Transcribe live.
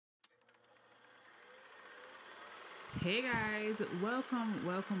Hey guys, welcome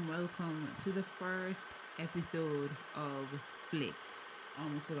to the first episode of Flick.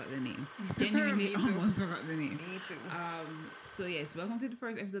 Almost forgot the name. Genuinely Me too. almost forgot the name. Me too. So yes, welcome to the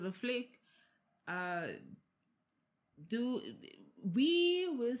first episode of Flick. We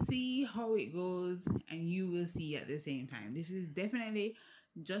will see how it goes and you will see at the same time. This is definitely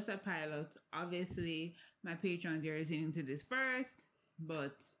just a pilot. Obviously, my patrons are listening to this first,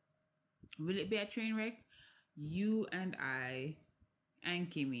 but will it be a train wreck? You and I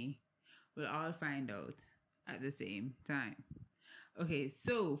and Kimmy will all find out at the same time. Okay,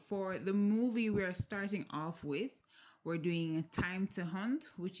 so for the movie we're starting off with, we're doing Time to Hunt,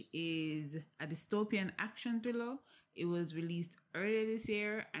 which is a dystopian action thriller. It was released earlier this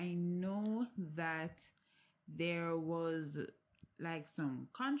year. I know that there was like some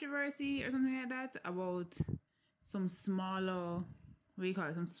controversy or something like that about some smaller,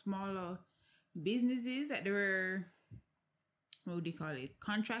 some smaller businesses that they were,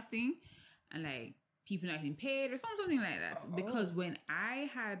 contracting, and like people not getting paid or something like that. Because when I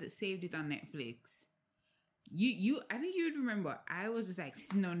had saved it on Netflix, I think you would remember, I was just like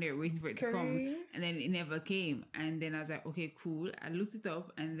sitting on there waiting for it to come, and then it never came. And then I was like, okay, cool. I looked it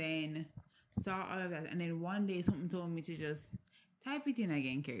up and then saw all of that, and then one day something told me to just type it in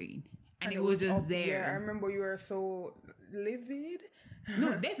again, Karine. And it was just there. Yeah, I remember you were so livid.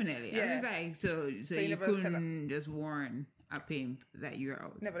 No, definitely. Yeah. I was like, so you couldn't just warn a pimp that you're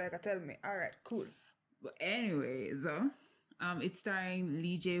out. Never like tell me. All right, cool. But anyways, it's starring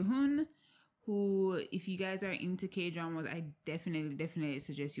Lee Jae-hoon, who, if you guys are into K-dramas, I definitely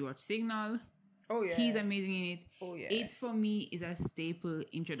suggest you watch Signal. Oh, yeah. He's amazing in it. Oh, yeah. It, for me, is a staple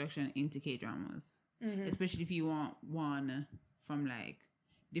introduction into K-dramas. Mm-hmm. Especially if you want one from, like,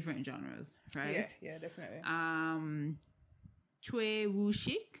 different genres, right? Yeah, definitely. Choi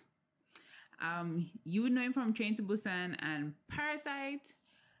Woo-shik. You would know him from Train to Busan and Parasite.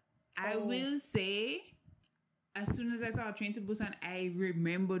 I will say, as soon as I saw Train to Busan, I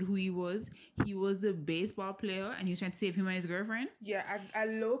remembered who he was. He was the baseball player, and he was trying to save him and his girlfriend. Yeah, I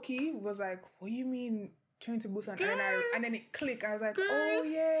low-key was like, what do you mean Train to Busan? And then it clicked. I was like, Girl. oh,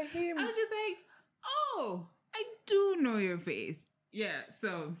 yeah, him. I was just like, oh, I do know your face. Yeah,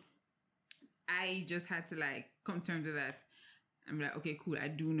 so I just had to like come to terms with that. I'm like, okay, cool. I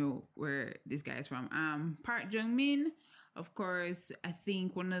do know where this guy is from. Park Jung-min, of course. I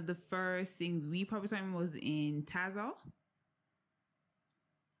think one of the first things we probably saw him was in Tazo.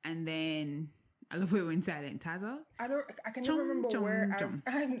 And then I love it when silent. Tazo. I can never remember where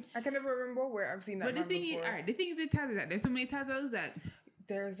I can never remember where I've seen that. But the thing is with Tazo that there's so many Tazos that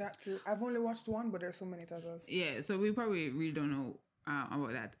there's that too. I've only watched one, but there's so many Tazos. Yeah, so we probably really don't know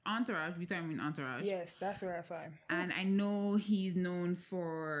about that. Entourage, we saw him in Entourage. Yes, that's where I saw him. And I know he's known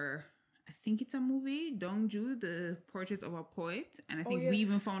for, I think it's a movie, Dongju, The Portrait of a Poet. And I think we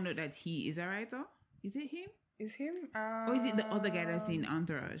even found out that he is a writer. Is it him? Is him? Or is it the other guy that's in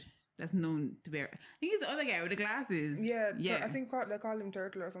Entourage? That's known to be... I think it's the other guy with the glasses. Yeah. I think they call him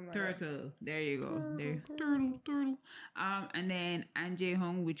Turtle or something Turtle. Like that. There you go. Turtle. And then An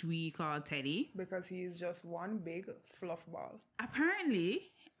Jae-hong, which we call Teddy. Because he's just one big fluff ball.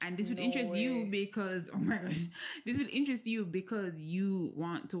 Apparently, and this would interest you because... Oh my gosh. This would interest you because you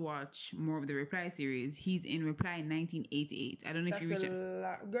want to watch more of the Reply series. He's in Reply 1988. I don't know if you reach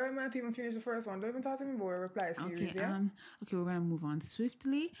it. Girl, I might even finish the first one. Don't even talk to me about Reply series, yeah? Okay, we're going to move on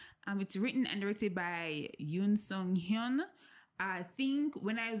swiftly. It's written and directed by Yoon Sung-hyun. I think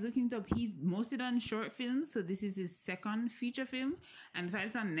when I was looking it up, he's mostly done short films, so this is his second feature film. And the fact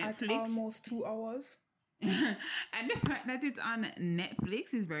it's on Netflix... At almost 2 hours. And the fact that it's on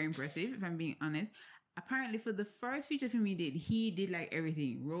Netflix is very impressive, if I'm being honest. Apparently, for the first feature film he did like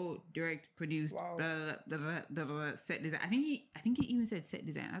everything. Wrote, direct, produced, wow. blah, blah, blah, blah, blah, set design. I think he even said set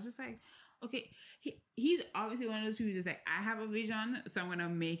design. I was just like... Okay, he's obviously one of those people just like, I have a vision, so I'm going to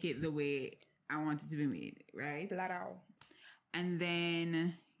make it the way I want it to be made, right? Flat out. And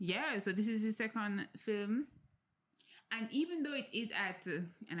then, yeah, so this is his second film. And even though it is at,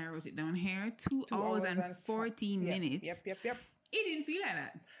 and I wrote it down here, 2 hours and 14 minutes. Yep. It didn't feel like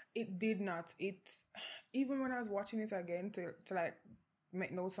that. It did not. Even when I was watching it again to like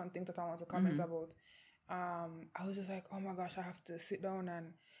make notes on things that I want to comment about, I was just like, oh my gosh, I have to sit down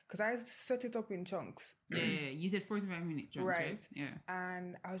and... Because I set it up in chunks. Yeah, you said 45-minute chunks, right? Yeah.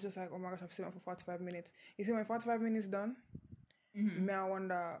 And I was just like, oh my gosh, I've sitting up for 45 minutes. You see, when 45 minutes done, may I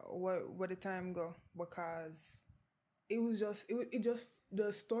wonder where the time go? Because it was just... It just... The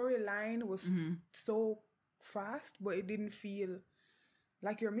storyline was so fast, but it didn't feel...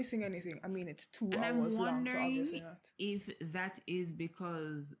 like you're missing anything. I mean, it's 2 hours long, so obviously not. If that is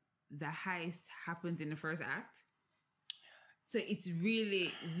because the heist happens in the first act, So it's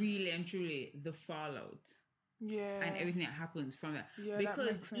really, really and truly the fallout. Yeah. And everything that happens from that. Yeah, because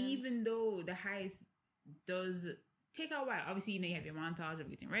that makes sense. even though the heist does take a while, obviously, you have your montage of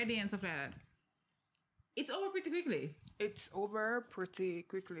getting ready and stuff like that. It's over pretty quickly. It's over pretty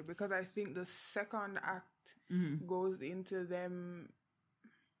quickly because I think the second act goes into them.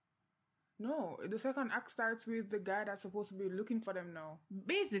 No, the second act starts with the guy that's supposed to be looking for them now.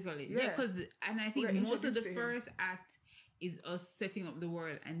 Basically. Yeah, and I think most of the first act is us setting up the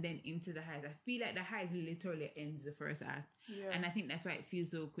world and then into the heist. I feel like the heist literally ends the first act. Yeah. And I think that's why it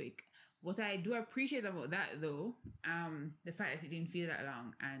feels so quick. What I do appreciate about that though, the fact that it didn't feel that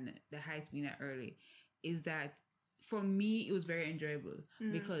long and the heist being that early, is that for me it was very enjoyable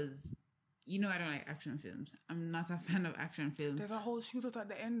because I don't like action films. I'm not a fan of action films. There's a whole shootout at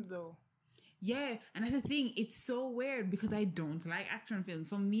the end though. Yeah, and that's the thing. It's so weird because I don't like action films.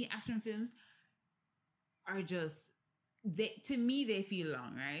 For me, action films are just to me they feel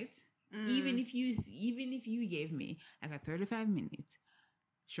long, right? Even if you gave me like a 35-minute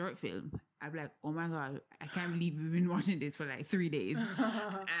short film, I'd be like, oh my god, I can't believe we've been watching this for like 3 days.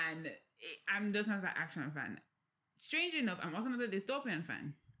 And I'm just not an action fan. Strange enough, I'm also not a dystopian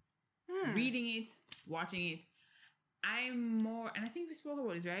fan. Reading it, watching it, I'm more, and I think we spoke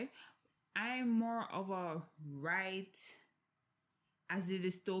about this, right? I'm more of a right as the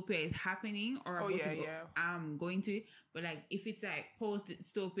dystopia is happening or I'm going to it. But like if it's like post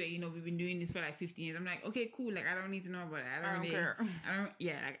dystopia, we've been doing this for like 15 years. I'm like, okay, cool. Like I don't need to know about it. I don't care.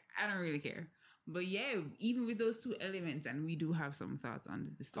 I don't really care. But yeah, even with those two elements, and we do have some thoughts on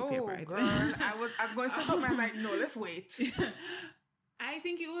the dystopia part. Girl, I was going to say something. I was like, no, let's wait. I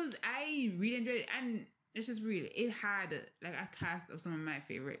really enjoyed it, and it's just really, it had like a cast of some of my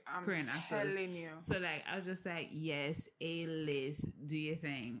favorite Korean actors. I'm telling you. So like, I was just like, yes, A-list, do your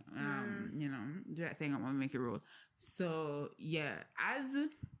thing. Do that thing, I'm gonna make it roll. So yeah, as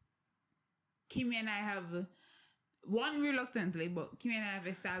Kimmy and I have, one reluctantly, but Kimmy and I have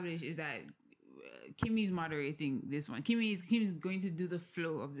established is that Kimmy's moderating this one. Kimmy's going to do the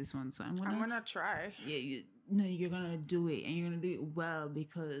flow of this one. So I'm gonna try. Yeah, you're gonna do it, and you're gonna do it well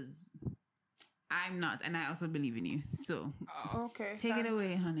because I'm not, and I also believe in you. So okay, take it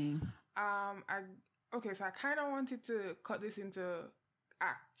away, honey. So I kind of wanted to cut this into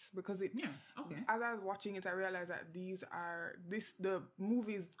acts because it. Yeah. Okay. As I was watching it, I realized that the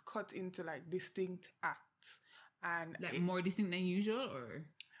movie is cut into like distinct acts and like more distinct than usual, or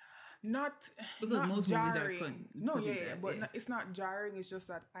not because not most jarring. movies are but it's not jarring. It's just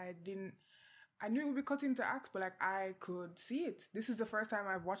that I knew it would be cut into acts, but like I could see it. This is the first time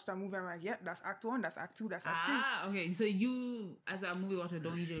I've watched a movie. I'm like, yeah, that's act 1, that's act 2, that's act 3. Okay. So you, as a movie watcher,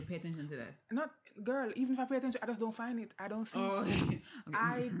 don't usually pay attention to that. Not, girl. Even if I pay attention, I just don't find it. I don't see it. Okay.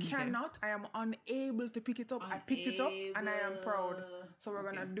 I cannot. I am unable to pick it up. I picked it up, and I am proud. So we're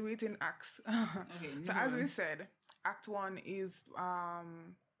gonna do it in acts. So as we said, act 1 is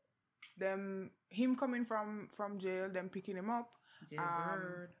him coming from jail, them picking him up.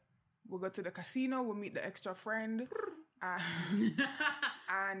 We'll go to the casino, we'll meet the extra friend,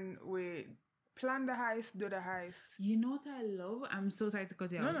 and we plan the heist, do the heist. You know what I love? I'm so sorry to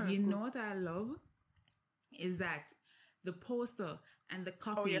cut you off. No, you know what I love? Is that the poster and the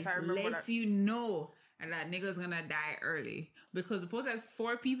copy lets you know that nigga's gonna die early. Because the poster has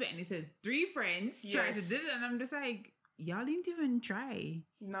 4 people and it says 3 friends trying to do it, and I'm just like, y'all didn't even try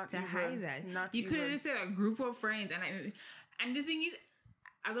to hide that. You could have just said a group of friends, and the thing is,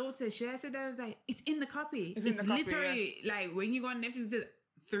 I would say, should I say that? I was like, it's in the copy. It's literally like when you go on Netflix, it says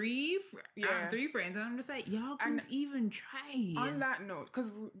 3 friends, and I'm just like, y'all couldn't even try. On that note,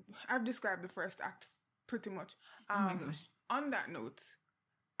 because I've described the first act pretty much. Oh my gosh. On that note,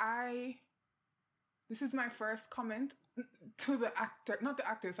 this is my first comment to the actor, not the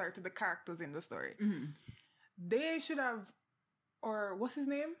actor, sorry, to the characters in the story. Mm-hmm. They should have, or what's his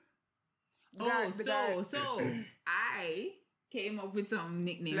name? I came up with some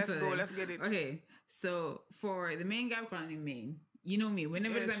nicknames. Let's get it. Okay, so for the main guy, we're calling him Main. You know me.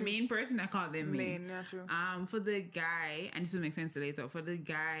 Whenever there's a main person, I call them Main. Yeah, true. For the guy, and this will make sense later. For the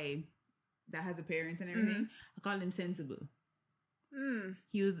guy that has a parent and everything, I call him Sensible. Thing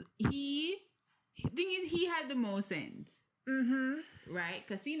is, he had the most sense. Right?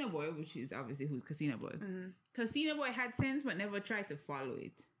 Casino Boy, which is obviously who's Casino Boy. Casino Boy had sense, but never tried to follow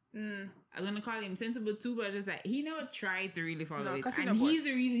it. I'm gonna call him Sensible too, but just like he never tried to really follow it, and he's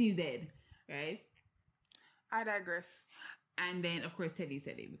the reason he's dead, right? I digress. And then of course Teddy,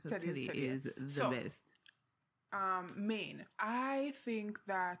 because Teddy is the best. Main, I think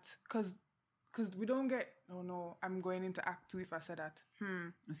that because we don't get. Oh no, I'm going into Act 2 if I said that.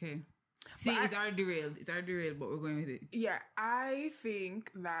 Okay. See, it's already derailed. It's already derailed, but we're going with it. Yeah, I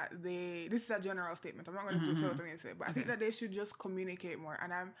think that this is a general statement. I'm not going to say what I'm going to say, but I think that they should just communicate more.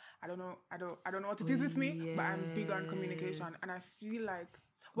 And I don't know what it is with me, but I'm big on communication. And I feel like,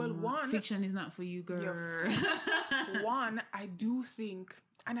 one, fiction is not for you, girl. One, I do think,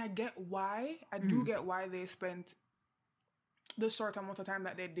 and I get why. I do get why they spent the short amount of time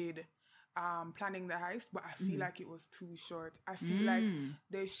that they did planning the heist, but I feel like it was too short. I feel like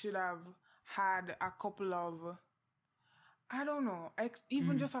they should have had a couple of, I don't know,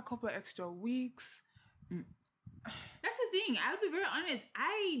 even just a couple of extra weeks. That's the thing. I'll be very honest.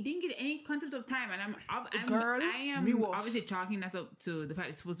 I didn't get any concept of time, and I am obviously chalking that up to the fact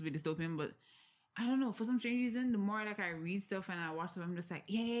it's supposed to be dystopian, but I don't know. For some strange reason, the more like I read stuff and I watch stuff, I'm just like,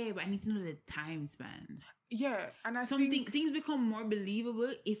 yeah, but I need to know the time span. Yeah, and I think things become more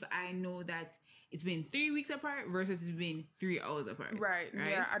believable if I know that it's been 3 weeks apart versus it's been 3 hours apart. Right.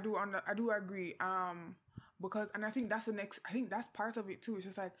 Yeah, I do agree. Because, and I think that's that's part of it too. It's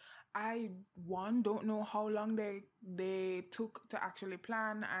just like, I don't know how long they took to actually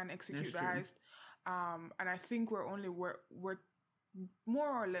plan and execute the heist. And I think we're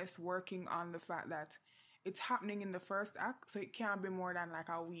more or less working on the fact that it's happening in the first act, so it can't be more than like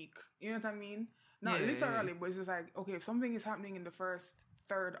a week. You know what I mean? Not literally, but it's just like, okay, if something is happening in the first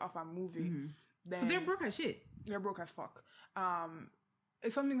third of a movie, then they're broke as shit. They're broke as fuck.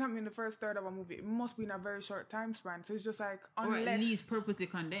 If something happening in the first third of a movie, it must be in a very short time span. So it's just like, unless, or at least purposely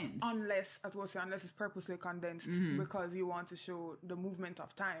condensed. Unless it's purposely condensed because you want to show the movement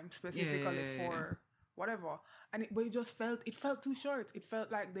of time specifically for whatever. And but it felt too short. It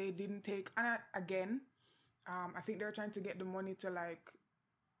felt like they didn't take. And I think they're trying to get the money to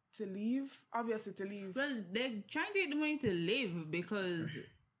leave. Obviously, to leave. Well, they're trying to get the money to live because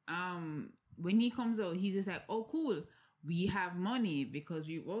when he comes out, he's just like, oh, cool. We have money because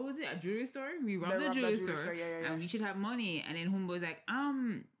what was it? A jewelry store? We robbed a jewelry store. And we should have money. And then Homeboy's like,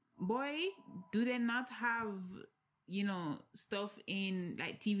 boy, do they not have, stuff in,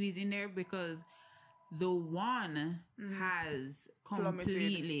 like, TVs in there? Because the one has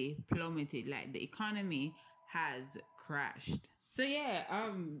completely plummeted. Like, the economy has crashed. So,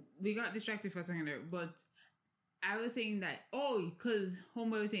 yeah, we got distracted for a second there. But I was saying that, because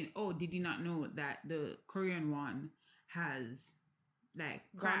Homeboy was saying, did you not know that the Korean one has like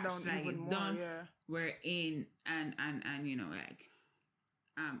crashed, like it's done. Yeah. We're in and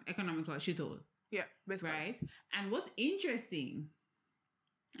economical shithole. Yeah, basically. Right. And what's interesting,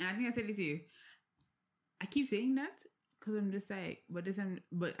 and I think I said it to you, I keep saying that because I'm just like, but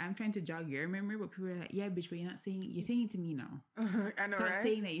I'm trying to jog your memory. But people are like, yeah, bitch, but you're saying it to me now. I know, Stop right?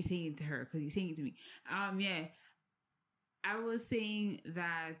 saying that you're saying it to her because you're saying it to me. Yeah, I was saying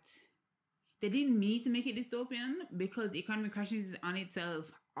that they didn't need to make it dystopian because the economy crashes on itself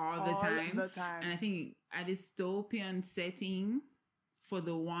all the time. And I think a dystopian setting for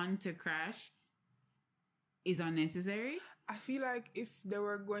the one to crash is unnecessary. I feel like if they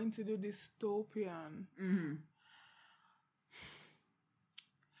were going to do dystopian,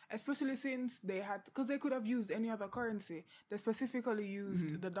 especially since because they could have used any other currency. They specifically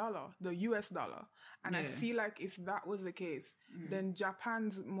used the dollar, the US dollar. And I feel like if that was the case, then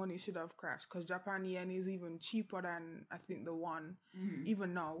Japan's money should have crashed because Japan yen is even cheaper than, I think, the one,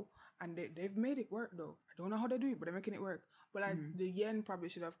 even now. And they've made it work, though. I don't know how they do it, but they're making it work. But, like, the yen probably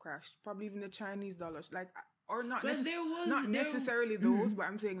should have crashed. Probably even the Chinese dollars. Like, or not, necessarily those, but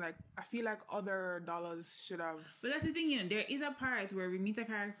I'm saying, like, I feel like other dollars should have. But that's the thing, there is a part where we meet a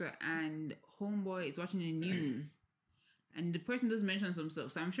character and Homeboy is watching the news and the person does mention some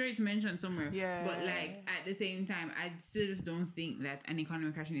stuff. So I'm sure it's mentioned somewhere. Yeah. But, like, at the same time, I still just don't think that an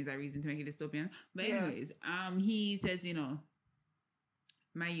economic crashing is a reason to make it dystopian. But anyways, he says,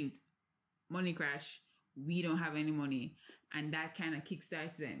 my youth, money crash, we don't have any money. And that kind of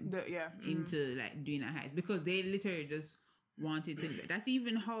kickstarts them into like doing a heist because they literally just wanted to. That's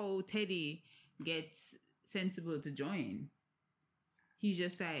even how Teddy gets Sensible to join. He's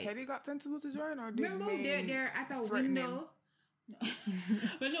just like Teddy got Sensible to join, or did remember they're at a window.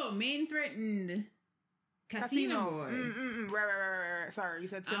 But no, Main threatened Casino Boy. Right. Sorry, you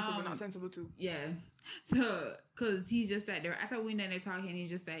said Sensible, not Sensible too. Yeah. So, because he's just like they're at a window and they're talking. And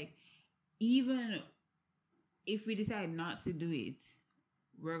he's just like, even if we decide not to do it,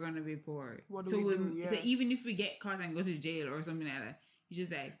 we're gonna be poor. So even if we get caught and go to jail or something like that, he's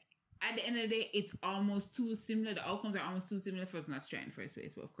just like, at the end of the day, it's almost too similar. The outcomes are almost too similar for us not to try in the first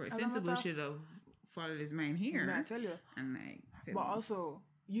place. But of course, Sensible should have followed his mind here. Man, I tell you. And like, but also,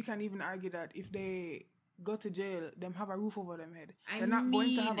 you can even argue that if they go to jail, them have a roof over them head. They're not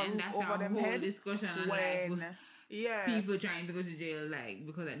going to have a roof over them head discussion Yeah. people trying to go to jail, like,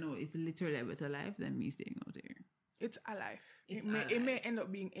 because I know it's literally a better life than me staying out there. It's a life. It's It may end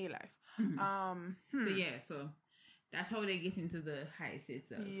up being a life. So yeah, so that's how they get into the heist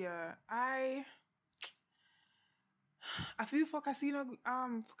itself. Yeah, I feel for casino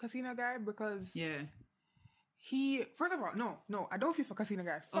guy because he, first of all, no, I don't feel for casino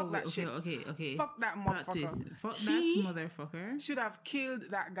guy. Fuck that shit. Okay. Fuck that motherfucker. Fuck that motherfucker. Should have killed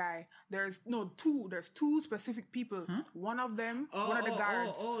that guy. There's two specific people. Huh? One of them, one of the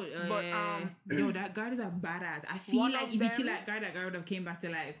guards. Yo, that guard is a badass. I feel like if he killed that guard would have came back to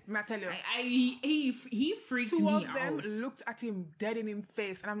life. I tell you, he freaked me out. Two of them looked at him dead in his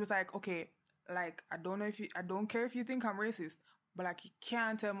face, and I'm just like, okay, like I don't care if you think I'm racist. But like, you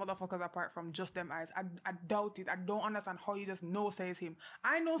can't tell motherfuckers apart from just them eyes. I doubt it. I don't understand how you just know say it's him.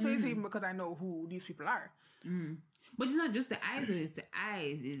 I know say it's him because I know who these people are. But it's not just the eyes. It's the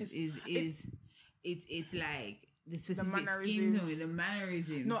eyes. It's like the specific skin tone, the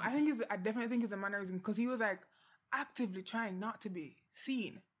mannerisms. No, I definitely think it's the mannerism because he was like actively trying not to be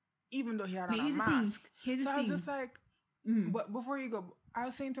seen, even though he had on a mask. So I was just like, but before you go, I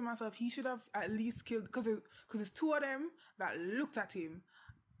was saying to myself, he should have at least killed, because it's two of them that looked at him.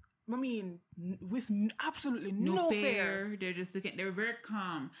 I mean, with absolutely no fear. They're just looking. They were very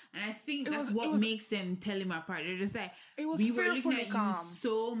calm, and I think that's what makes them tell him apart. They're just like, we were looking at you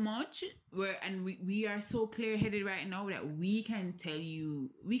so much, and we are so clear headed right now that we can tell you,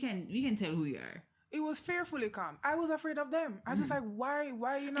 we can tell who you are. It was fearfully calm. I was afraid of them. I was just like, why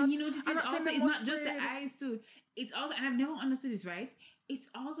are you not? And you know, it's not just the eyes too. It's also, and I've never understood this, right? It's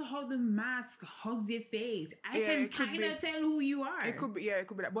also how the mask hugs your face. I can kind of tell who you are. It could be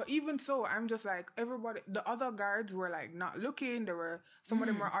that. But even so, I'm just like, everybody, the other guards were like not looking. Some of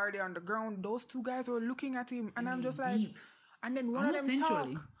them were already on the ground. Those two guys were looking at him, and I'm just like, deep. And then one of them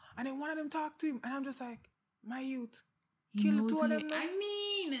talk to him, and I'm just like, my youth. Kill the two of them.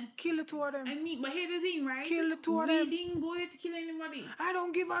 Kill the two of them. But here's the thing, right? Kill the two of them. We didn't go there to kill anybody. I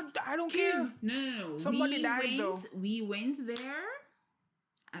don't care. No. Somebody died though. We went there.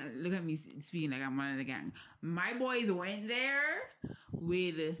 Look at me speaking like I'm one of the gang. My boys went there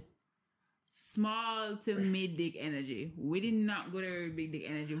with small to mid dick energy. We did not go there with big dick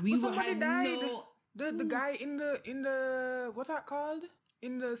energy. Somebody died. The guy in the what's that called?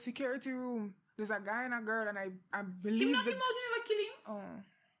 In the security room. There's a guy and a girl, and I believe him knock him out and never kill him. Oh.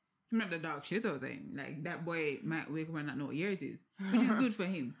 Him not the dog shit all the time. Like, that boy might wake up and not know what year it is. Which is good for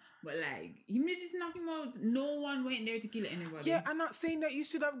him. But like, him just knock him out. No one went there to kill anybody. Yeah, I'm not saying that you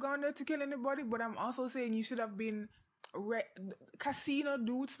should have gone there to kill anybody, but I'm also saying you should have been casino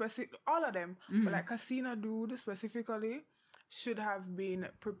dude specific, all of them, but like casino dude specifically should have been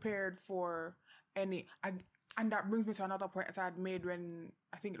prepared for any. And that brings me to another point that I had made when,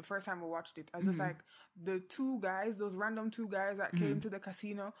 I think the first time we watched it. I was just like, the two guys, those random two guys that came to the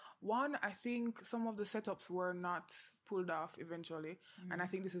casino. One, I think some of the setups were not pulled off eventually. And I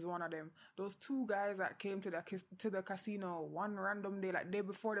think this is one of them. Those two guys that came to the casino one random day, like day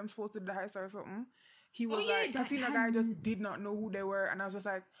before them supposed to do the heist or something. He was casino guy just did not know who they were. And I was just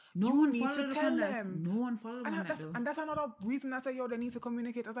like, you need to tell them. No one followed on that, and that's another reason I said, they need to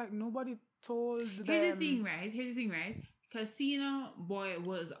communicate. I was like, nobody told them. Here's the thing, right? Casino boy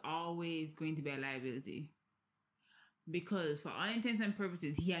was always going to be a liability. Because for all intents and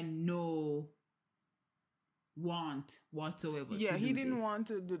purposes, he had no want whatsoever. Yeah, he didn't want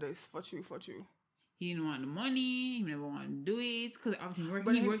to do this for you. He didn't want the money. He never wanted to do it because obviously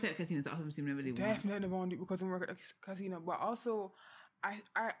he worked at casinos. So obviously, never did. Definitely never wanted it because he worked at a casino. But also,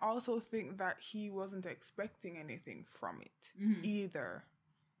 I also think that he wasn't expecting anything from it either.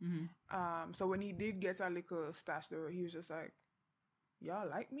 So when he did get a little stash, though, he was just like, "Y'all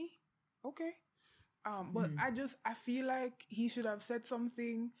like me? Okay." But I feel like he should have said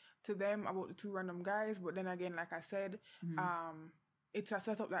something to them about the two random guys. But then again, like I said, it's a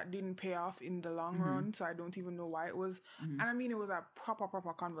setup that didn't pay off in the long run, so I don't even know why it was. And I mean, it was a proper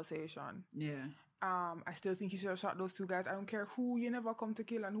conversation. Yeah. I still think he should have shot those two guys. I don't care who you never come to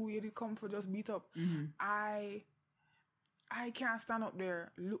kill and who you did come for just beat up. I can't stand up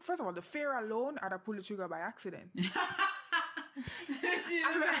there. Look, first of all, the fear alone, I'd have pulled the trigger by accident. She's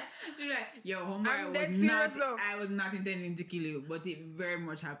like, yo, homeboy, I was not intending to kill you, but it very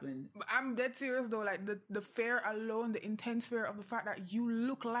much happened. I'm dead serious though, like the fear alone, the intense fear of the fact that you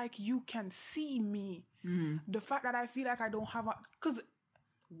look like you can see me. The fact that I feel like I don't have because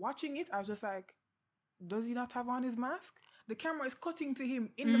watching it, I was just like, does he not have on his mask? the camera is cutting to him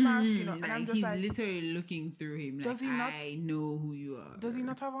in the mask, you know, and I'm just he's like, literally looking through him. Like, does he not? I know who you are. Does he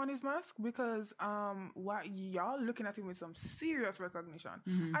not have on his mask? Because what y'all looking at him with some serious recognition.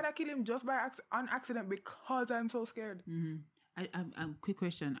 I'd kill him just by on accident because I'm so scared. Quick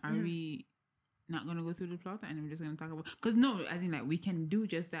question: are we not gonna go through the plot and we're just gonna talk about? Because no, I think like we can do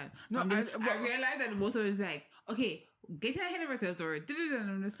just that. No, I realize that most of it is like, okay, get ahead of ourselves, or and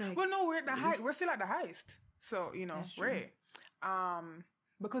I'm just like, well, no, we're at the we're still at the heist, so you know, right?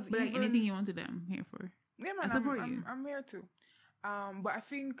 Because but like anything you want to do, I'm here for. Yeah, man, I support you. I'm here too. But I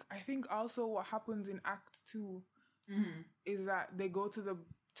think also what happens in Act 2 is that they go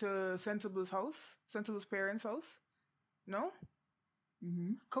to Sensible's house, Sensible's parents' house. No?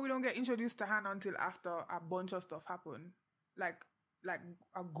 Because we don't get introduced to Hannah until after a bunch of stuff happen. Like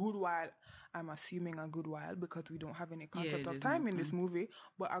a good while. I'm assuming a good while because we don't have any concept of time in this movie.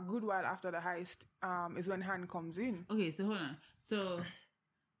 But a good while after the heist is when Han comes in. Okay, so hold on. So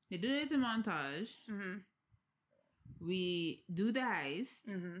they do it in montage. We do the heist.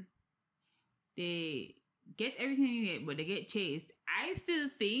 They get everything they get, but they get chased. I still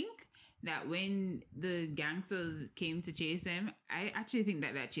think that when the gangsters came to chase them, I actually think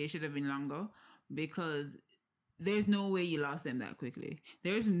that chase should have been longer because there's no way you lost them that quickly.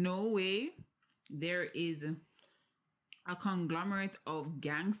 There's no way there is a conglomerate of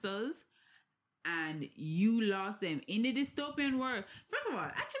gangsters and you lost them in the dystopian world. First of all,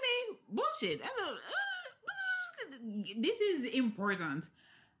 actually, bullshit. This is important.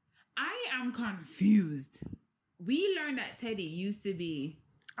 I am confused. We learned that Teddy used to be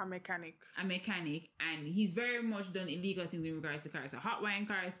a mechanic, and he's very much done illegal things in regards to cars. So hot wiring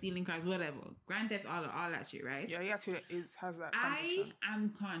cars, stealing cars, whatever. Grand theft, all that shit, right? Yeah, he actually has that I connection.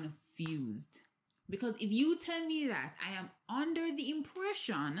 am confused. Because if you tell me that, I am under the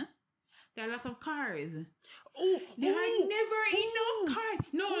impression there are lots of cars. There are never enough cars.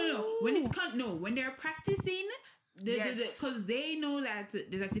 No. When they're practicing, because they know that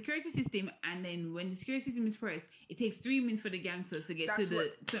there's a security system, and then when the security system is pressed, it takes 3 minutes for the gangsters to get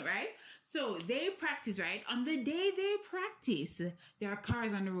right. So they practice, right? On the day they practice, there are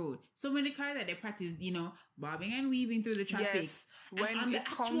cars on the road. So many cars that they practice, you know, bobbing and weaving through the traffic. Yes. When on it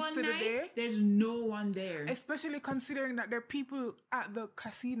comes to the day, there's no one there. Especially considering that there are people at the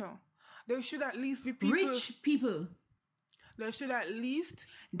casino. There should at least be people. Rich people. There should at least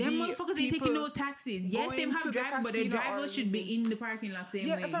them motherfuckers ain't taking no taxis. Yes, they have drivers, but their drivers should be in the parking lot same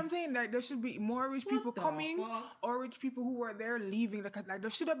way. That's what I'm saying. Like, there should be more rich people coming or rich people who were there leaving. Like, there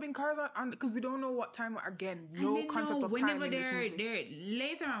should have been cars on because we don't know what time. Again, no concept of time in this movie.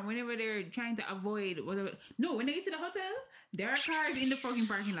 Later on, whenever they're trying to avoid whatever. No, when they get to the hotel, there are cars in the fucking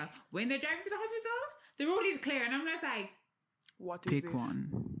parking lot. When they're driving to the hospital, the road is clear, and I'm just like, what is this? Pick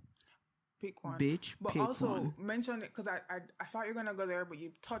one. Pick one. Bitch, but also mention it because I thought you were gonna go there, but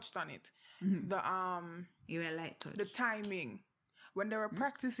you touched on it. You were light touch. The timing when they were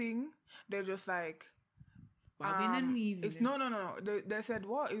practicing, they're just like bobbing and weaving. It's no. They said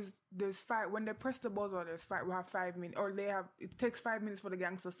what is there's 5 when they press the buzzer. There's 5. We have 5 minutes, or they have. It takes 5 minutes for the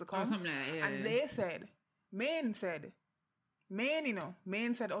gangsters to come. Or something like that. Yeah, and they said, Maine said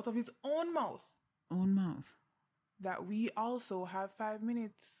out of his own mouth, that we also have 5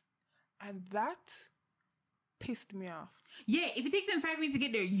 minutes. And that pissed me off. Yeah, if it takes them 5 minutes to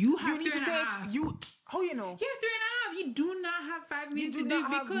get there, you have 3.5. How you know? You have 3.5. You do not have 5 minutes to do it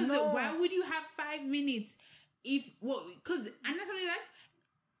because why would you have 5 minutes if because and not only that,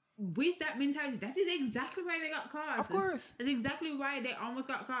 with that mentality, that is exactly why they got caught. Of course. That's exactly why they almost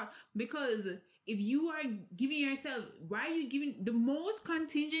got caught. Because if you are giving yourself, why are you giving the most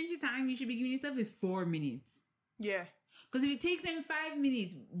contingency time you should be giving yourself is 4 minutes. Yeah. Because if it takes them 5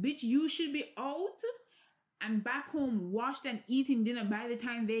 minutes, bitch, you should be out and back home, washed and eating dinner by the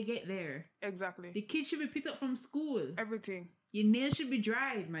time they get there. Exactly. The kids should be picked up from school. Everything. Your nails should be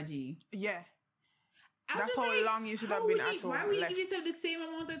dried, my G. Yeah. That's how long you should have been at home. Why would you give yourself the same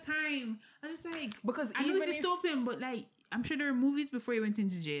amount of time? I was just like, because I know it's dystopian, but like, I'm sure there were movies before you went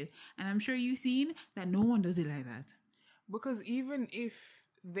into jail, and I'm sure you've seen that no one does it like that. Because even if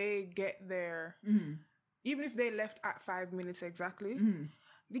they get there, even if they left at 5 minutes exactly,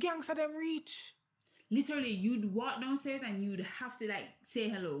 the gangster them reach. Literally, you'd walk downstairs and you'd have to like say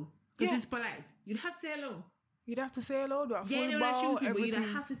hello because it's polite. You'd have to say hello. You'd have to say hello. Do a they don't shoot you, but you'd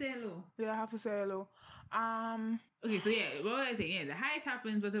have to say hello. You'd have to say hello. Okay, so yeah, what was I saying? Yeah, the heist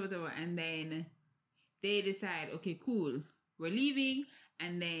happens, whatever, and then they decide, okay, cool, we're leaving,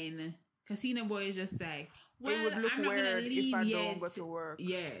 and then Casino Boy is just like, well, it would look I'm not weird gonna leave if I yet. don't go to work.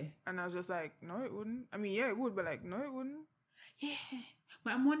 Yeah. And I was just like, no, it wouldn't. I mean, yeah, it would, but like, no, it wouldn't. Yeah.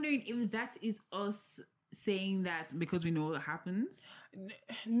 But I'm wondering if that is us saying that because we know what happens?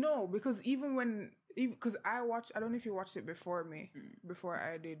 No, because because I don't know if you watched it before me, before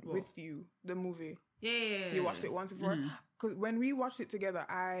I did with you, the movie. Yeah. You watched it once before? Because when we watched it together,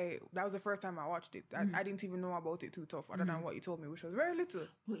 that was the first time I watched it. I didn't even know about it too tough, other than what you told me, which was very little.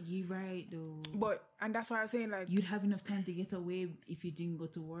 But you're right, though. And that's why I was saying, like... You'd have enough time to get away if you didn't go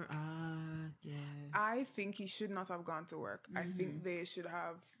to work. Yeah. I think he should not have gone to work. I think they should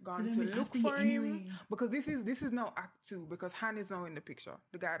have gone to look for him. Because this is now Act 2, because Han is now in the picture.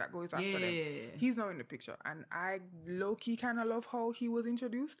 The guy that goes after them. He's now in the picture. And I low-key kind of love how he was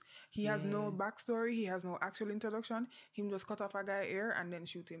introduced. He has no backstory. He has no actual introduction. Him just cut off a guy ear and then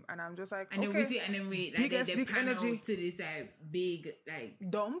shoot him. And I'm just like, and okay. Then we see, and then we like they pan energy to this big like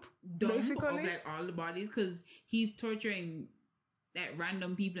dump basically of like all the bodies, because he's torturing like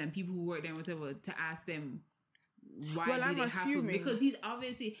random people and people who work there, whatever, to ask them why did it happen. Because he's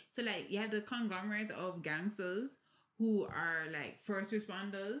obviously so like you have the conglomerate of gangsters who are like first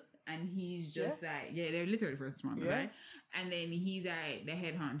responders. And he's just like, they're literally first responders, right? And then he's like the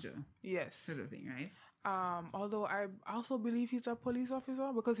head honcho. Yes. Sort of thing, right? Although I also believe he's a police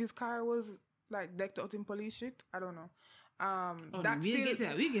officer because his car was like decked out in police shit. I don't know. We'll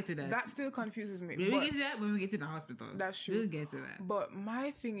get to that. That still confuses me. We'll get to that when we get to the hospital. That's true. We'll get to that. But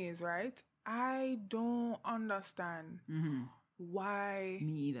my thing is, right, I don't understand why.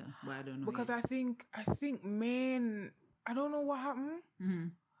 Me either. But I don't know. Because I think Maine, I don't know what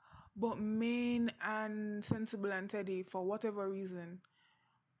happened. But Maine and Sensible and Teddy, for whatever reason,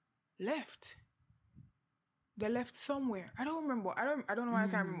 left. They left somewhere. I don't remember. I don't know why I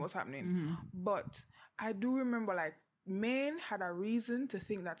can't remember what's happening. But I do remember, like, Maine had a reason to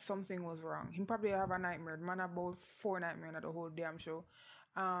think that something was wrong. He probably have a nightmare. The man had about 4 nightmares at the whole damn show.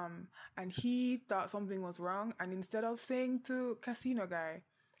 And he thought something was wrong. And instead of saying to Casino Guy,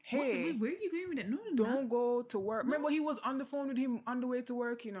 hey, where are you going with that? No, don't go to work. No. Remember, he was on the phone with him on the way to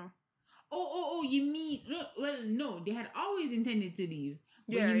work, you know. Oh, you mean... No, they had always intended to leave.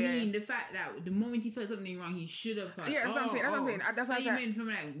 But you mean the fact that the moment he felt something wrong, he should have called... Yeah, that's what I'm saying. That's why I said... From,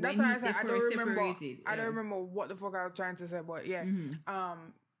 like, that's why I said I don't remember... I don't remember what the fuck I was trying to say, but yeah.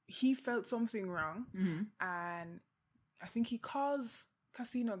 He felt something wrong, and I think he calls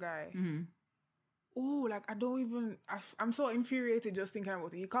Casino Guy. Oh, like, I don't even... I'm so infuriated just thinking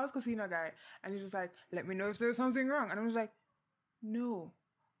about it. He calls Casino Guy, and he's just like, let me know if there's something wrong. And I was like, no.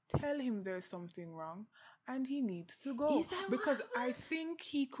 Tell him there's something wrong and he needs to go. Because I think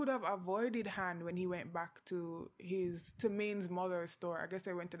he could have avoided Han when he went back to Maine's mother's store. I guess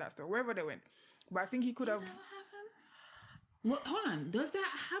they went to that store, wherever they went. But I think he could have... What, hold on. Does that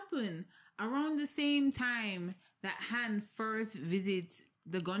happen around the same time that Han first visits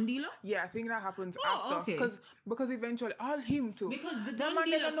the gun dealer? Yeah, I think that happens after. Okay. Because eventually, all him too. Because the gun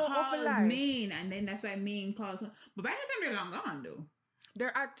dealer calls Maine, and then that's why Maine calls him. But by the time they're long gone, though.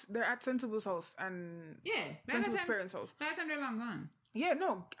 They're at Sensible's house and Sensible's parents' house. By the time they're long gone. Yeah,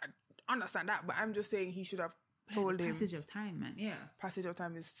 no, I understand that, but I'm just saying he should have told him. Passage of time, man. Yeah. Passage of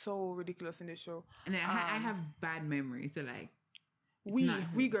time is so ridiculous in this show. And then I have bad memories, so like.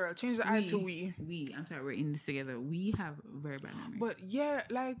 We girl, change the I to we. We, I'm sorry, we're in this together. We have very bad memories. But yeah,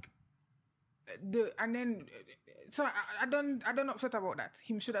 like so I don't upset about that.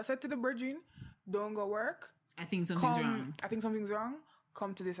 Him should have said to the brethren, don't go work. I think something's wrong.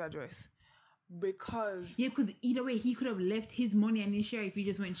 Come to this address. Because either way he could have left his money and his share if he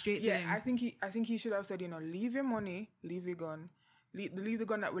just went straight to them. I think he should have said, leave your money, leave your gun. Leave the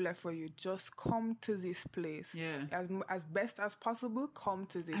gun that we left for you. Just come to this place. Yeah. As best as possible, come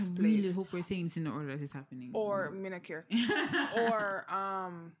to this place. I really hope we're saying this in the order that is happening. Or Minacare. Or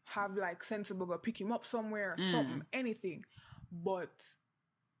have like Sensible go pick him up somewhere or something. Anything. But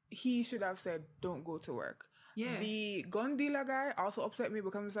he should have said, don't go to work. Yeah. The gun dealer guy also upset me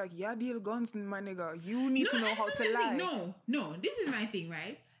because it's like, deal guns, my nigga. You need to know how to lie. No, this is my thing,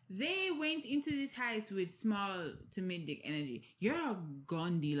 right? They went into this heist with small to mid-dick energy. You're a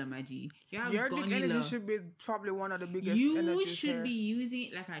gun dealer, my G. Your dick energy should be probably one of the biggest energies. You should be using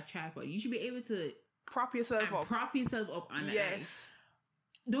it like a tripod. You should be able to prop yourself up on the ice.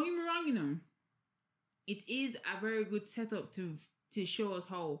 Don't get me wrong, it is a very good setup to show us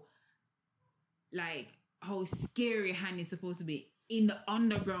how scary Han is supposed to be in the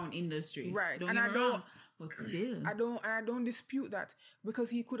underground industry. Right. Don't get me wrong. But still. I don't dispute that. Because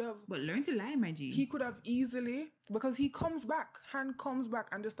he could have... But learn to lie, my G. He could have easily... Because he comes back. Han comes back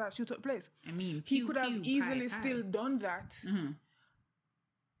and just starts shoot up place. I mean, he could have easily still done that.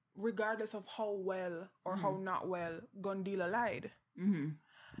 Regardless of how well or how not well gun dealer lied.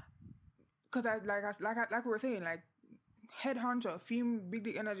 Because like we were saying, like, head honcho, film big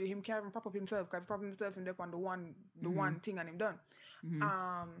dick energy, him can't even prop up himself, because prop himself and on the one thing and him done.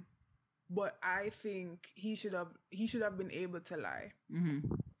 But I think he should have been able to lie.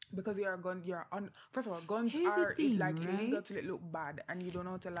 Because first of all, guns Here's are the thing, illegal right? till it look bad, and you don't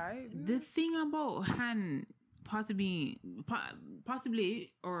know how to lie. The thing about Han possibly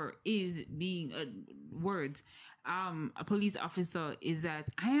or is being a police officer is that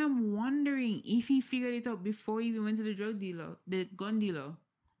I am wondering if he figured it out before he even went to the gun dealer.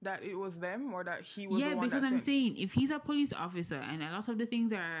 That it was them, or that he was the one because that I'm sent- saying if he's a police officer and a lot of the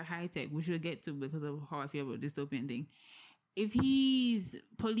things are high tech, which we'll get to because of how I feel about dystopian thing. If he's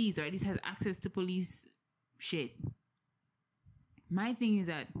police or at least has access to police shit, my thing is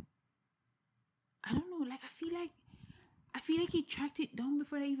that I don't know. Like I feel like he tracked it down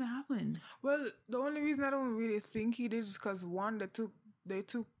before that even happened. Well, the only reason I don't really think he did is because one, they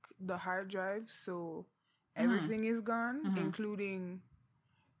took the hard drive, so everything is gone, including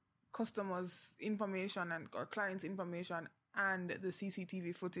customers' information or clients' information and the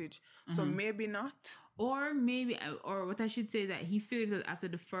CCTV footage. So maybe not. Or maybe, or what I should say is that he figured it out after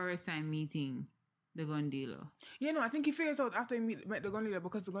the first time meeting the gun dealer. Yeah, no, I think he figured it out after he met the gun dealer,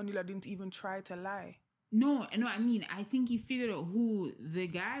 because the gun dealer didn't even try to lie. No, I mean, I think he figured out who the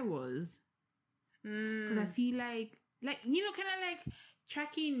guy was. Because I feel like, kind of like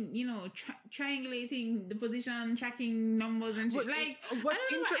tracking, triangulating the position, tracking numbers and shit. But I feel what's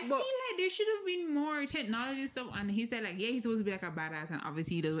like there should have been more technology stuff. And he said, like, yeah, he's supposed to be like a badass, and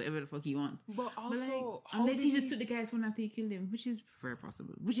obviously he does whatever the fuck he wants. But also, unless he just took the guy's phone after he killed him, which is very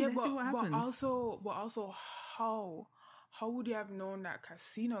possible. Which is actually what happened. But also, how would you have known that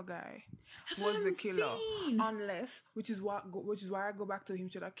casino guy That's was what the I'm killer? saying. Unless, which is why I go back to him,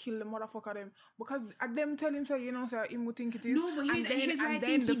 should I kill the motherfucker them? Because at them tell him, say, him would think it is. No, but here's why I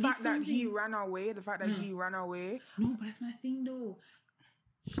think the he fact did that he something. ran away, No, but that's my thing though.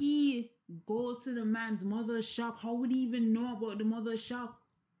 He goes to the man's mother's shop. How would he even know about the mother's shop?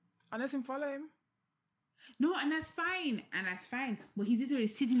 Unless him follow him. No, and that's fine. But he's literally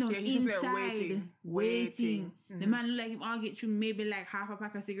sitting down inside, waiting. The man looked like him all get through maybe like half a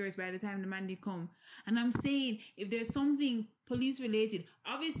pack of cigarettes by the time the man did come. And I'm saying, if there's something police related,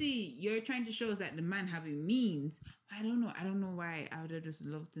 obviously you're trying to show us that the man having means. I don't know why. I would have just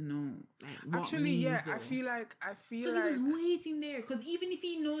loved to know, like, what Actually, means, yeah, though. I feel like Because he was waiting there. Because even if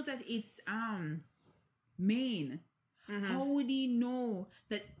he knows that it's Maine, how would he know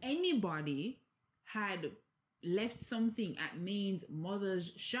that anybody had left something at Maine's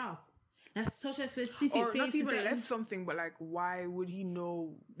mother's shop? That's such a specific or place. not even to left something, but like, why would he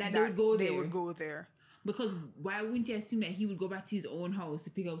know that they would go there? Because why wouldn't you assume that he would go back to his own house to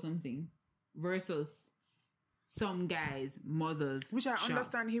pick up something versus some guy's mother's Which I shop?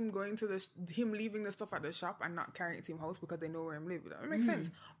 understand him going to him leaving the stuff at the shop and not carrying it to him house because they know where him live. That makes sense.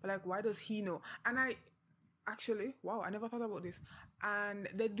 But like, why does he know? And I never thought about this. And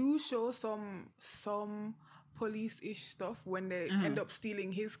they do show some police-ish stuff when they end up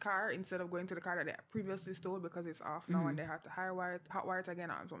stealing his car instead of going to the car that they previously stole because it's off now and they have to hot wire it again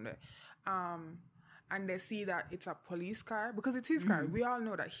or something. And they see that it's a police car because it's his car. We all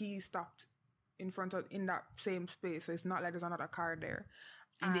know that he stopped in that same space, so it's not like there's another car there.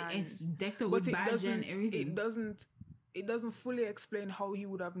 And it's decked out with badge and everything. It doesn't fully explain how he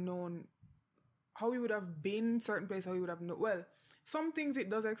would have known, how he would have been certain place, how he would have known. Well, some things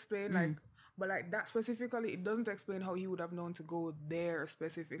it does explain, like, but like that specifically, it doesn't explain how he would have known to go there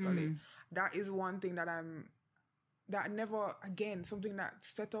specifically. That is one thing that never, again, something that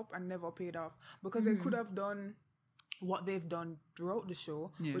set up and never paid off, because they could have done what they've done throughout the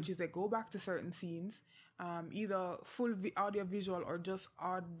show, which is they go back to certain scenes, either full audio visual or just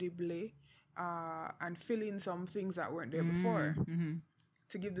audibly, and fill in some things that weren't there before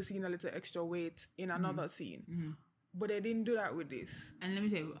to give the scene a little extra weight in another scene. But they didn't do that with this. And let me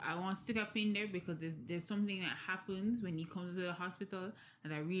tell you, I want to stick up in there because there's something that happens when he comes to the hospital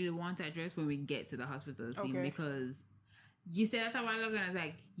that I really want to address when we get to the hospital scene, because you said that a while ago and I was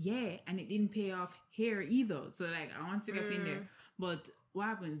like, yeah, and it didn't pay off here either. So like, I want to stick up in there. But what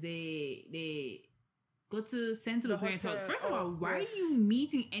happens? They go to Sensible Parents House. First of all, why are you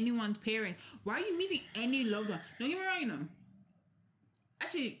meeting anyone's parents? Why are you meeting any loved one? Don't get me wrong,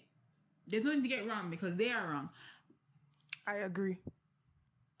 Actually, there's nothing to get wrong because they are wrong. I agree.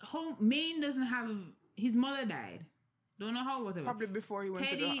 Maine doesn't have... His mother died. Don't know how, whatever. Probably before he went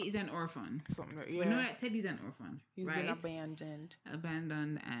Teddy to Teddy is an orphan. Something like, We know that Teddy's an orphan. He's been abandoned.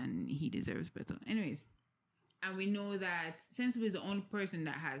 And he deserves better. Anyways. And we know that Sensible is the only person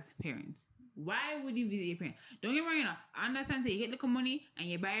that has parents. Why would you visit your parents? Don't get me wrong, I understand, say you get little money and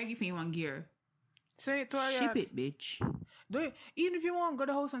you buy a gift and you want gear. Send it to her. Ship it, bitch. Do it. Even if you want, go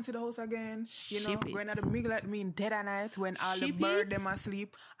to the house and see the house again. You know, going at the middle at me in dead at night when all the birds them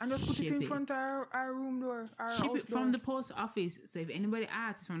asleep, and just put it in front of our room door. Our Ship house it from door. the post office. So if anybody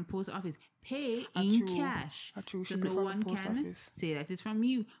asks from the post office, pay in cash. True. So Ship it no from one the post can office. say that it's from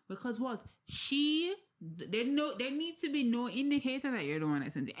you. Because what? There needs to be no indicator that you're the one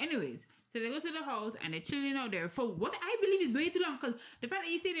that sent it. Anyways. So they go to the house and they're chilling out there for what I believe is way too long. Because the fact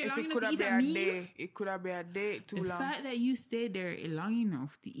that you stayed there long enough to eat a meal. It could have been a day too long. The fact that you stayed there long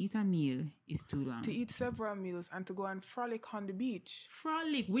enough to eat a meal is too long. To eat several meals and to go and frolic on the beach.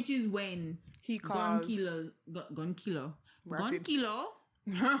 Frolic, which is when he calls Gun Kilo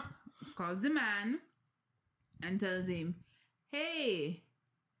calls the man and tells him, hey,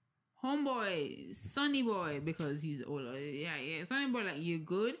 homeboy, Sonny boy, because he's older. Yeah, Sonny boy, like, you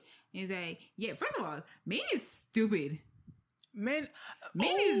good? And he's like, yeah, first of all, Maine is stupid. Maine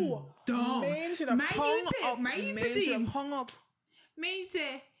is dumb. Maine should have hung up. Maine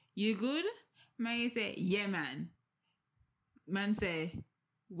say, you good? Maine say, yeah, man. Man say,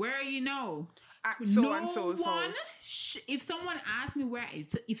 where you know? If someone asks me where,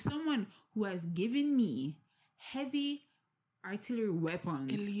 if someone who has given me heavy artillery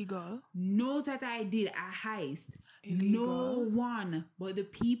weapons illegal knows that I did a heist, illegal. No one but the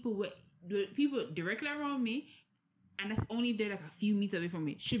people directly around me, and that's only if they're like a few meters away from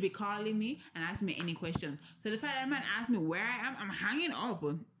me, should be calling me and asking me any questions. So the fact that man asked me where I am, I'm hanging up.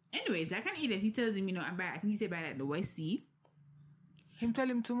 Anyways, that kind of idiot, he tells him, you know, I think he said by like the West Sea. Him tell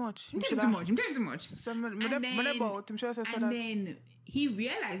him too much. Him tell him too much. So and then he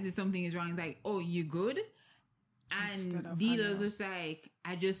realizes something is wrong. He's like, oh, you good? And dealers was like,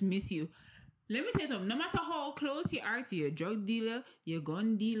 I just miss you. Let me tell you something. No matter how close you are to your drug dealer, your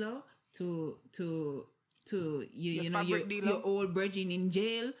gun dealer, to your old virgin in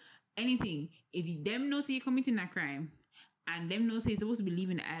jail, anything. If them know say you're committing a crime, and them know say you're supposed to be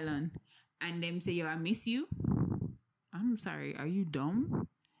leaving the island, and them say, yo, I miss you. I'm sorry, are you dumb?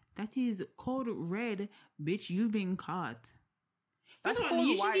 That is code red, bitch. You've been caught. That's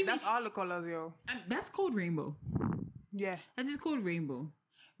code white. That's all the colors, yo. That's code rainbow. Yeah. That is code rainbow.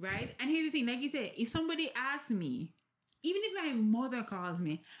 Right? And here's the thing, like you said, if somebody asks me, even if my mother calls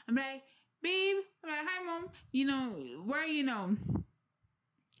me, I'm like, babe, I'm like, hi mom, you know, where you know?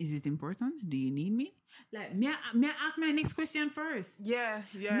 Is it important? Do you need me? Like, may I ask my next question first? Yeah.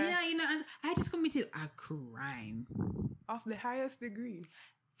 You know, and I just committed a crime. Of the highest degree.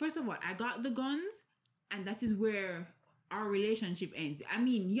 First of all, I got the guns, and that is where our relationship ends. I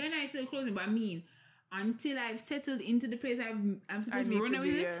mean, you and I are still closing, but I mean, until I've settled into the place I'm supposed to run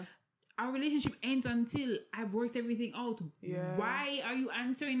away with, our relationship ends until I've worked everything out. Yeah. Why are you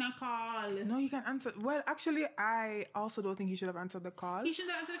answering a call? No, you can answer. Well, actually, I also don't think he should have answered the call. He should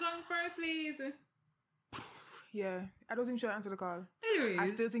have answered the call in the first place. Yeah, I don't think he should have answered the call. Anyways, I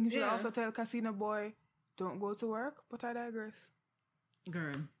still think he should also tell Casino Boy, don't go to work, but I digress.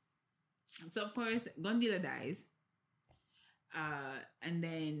 Girl. So, of course, gun dealer dies. And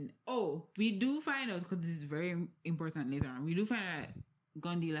then, we do find out, because this is very important later on, we do find out that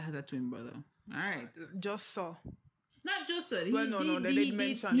gun dealer has a twin brother. All right. Just so. Not just so. They did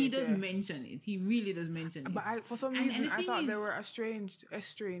mention it. He does mention it. He really does mention it. But for some reason, I thought they were estranged.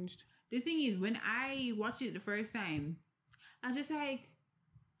 The thing is, when I watched it the first time, I was just like,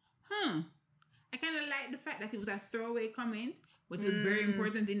 I kind of like the fact that it was a throwaway comment, but it was very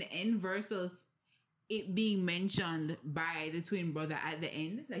important in the end versus it being mentioned by the twin brother at the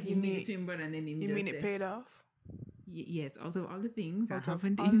end. Like, you meet the twin brother and then you mean it paid off? Yes, out of all the things that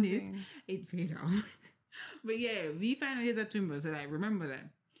happened in this, it paid off. But yeah, we find out he's a twin brother, so like, remember that.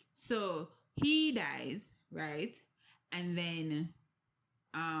 So he dies, right? And then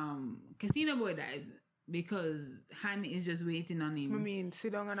Casino Boy dies because Han is just waiting on him. I mean,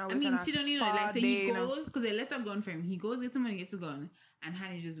 sit down and sit down, you know, like, so he goes, because they left a gun for him. He goes, gets someone, gets a gun, and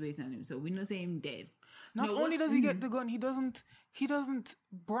Han is just waiting on him. So we know say him dead. Not only does he get the gun, he doesn't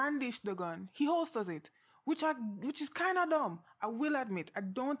brandish the gun. He holsters it, which is kind of dumb. I will admit, I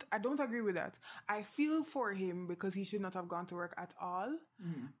don't agree with that. I feel for him because he should not have gone to work at all,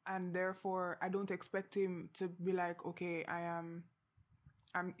 and therefore I don't expect him to be like, okay,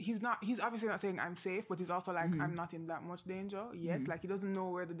 he's obviously not saying I'm safe, but he's also like, I'm not in that much danger yet. Like, he doesn't know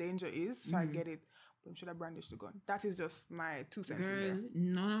where the danger is, so I get it. But should I brandish the gun? That is just my 2 cents. Girl,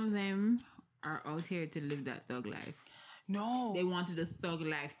 none of them are out here to live that thug life. No. They want to do thug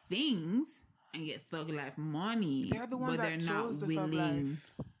life things and get thug life money. They're the ones that chose the thug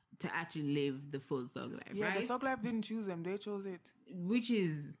life. To actually live the full thug life, yeah, right? The thug life didn't choose them. They chose it. Which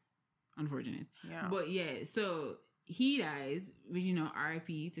is unfortunate. Yeah. But yeah, so he dies, which, you know,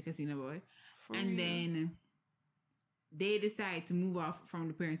 RIP to Casino Boy. and then they decide to move off from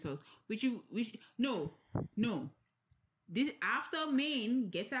the parents' house. No. This after Maine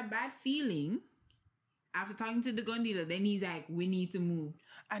gets a bad feeling after talking to the gun dealer, then he's like, "We need to move,"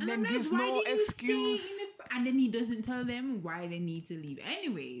 and then gives no excuse. And then he doesn't tell them why they need to leave.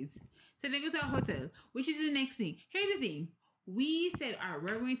 Anyways, so they go to a hotel, which is the next thing. Here's the thing: we said, "All right,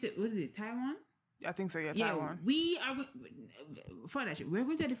 we're going to Taiwan." I think so. Yeah, Taiwan. We are for that shit. We're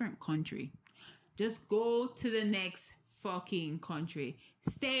going to a different country. Just go to the next fucking country.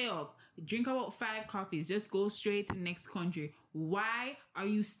 Stay up. Drink about 5 coffees. Just go straight to the next country. Why are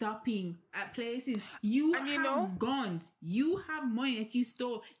you stopping at places? You have guns. You have money that you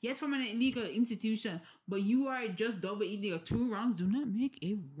stole. Yes, from an illegal institution, but you are just double illegal. 2 wrongs do not make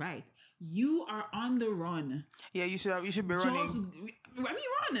it right. You are on the run. Yeah, you should be running.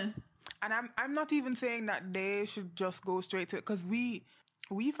 Run. And I'm not even saying that they should just go straight to it, because we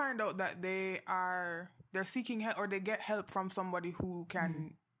find out that they're seeking help, or they get help from somebody who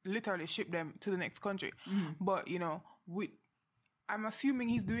can literally ship them to the next country. But I'm assuming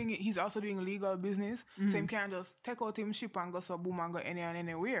he's doing it. He's also doing legal business, so he can't just take out him ship and go so boom and go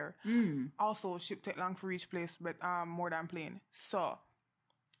anywhere. Also, ship take long for each place, but more than plane. So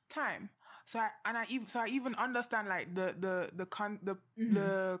time. So I even understand like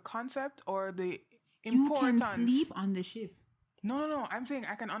the concept or the importance. You can sleep on the ship. No. I'm saying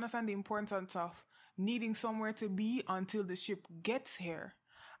I can understand the importance of needing somewhere to be until the ship gets here.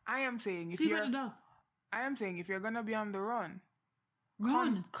 I am saying if you're gonna be on the run,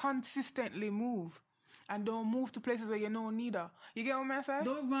 consistently move. And don't move to places where you know neither. You get what I'm saying?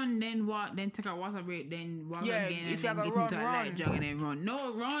 Don't run, then walk, then take a water break, then walk again, and if then get into a light jog and then run.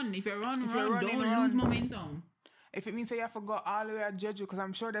 No, run. If you run, don't lose momentum. If it means that you have to go all the way at Jeju, because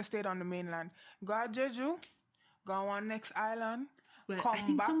I'm sure they stayed on the mainland. Go at Jeju, go on one next island, I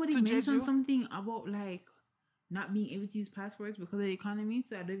think somebody mentioned something about like not being able to use passports because of the economy,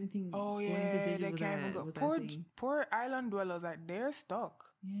 so I don't even think going to Jeju they can't even go. Poor island dwellers, like they're stuck.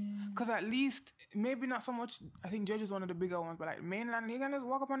 Yeah. Because at least, maybe not so much, I think Jeju is one of the bigger ones, but like mainland, you can just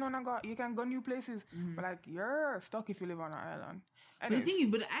walk up and down and go, you can go new places. But like, you're stuck if you live on an island. But the thing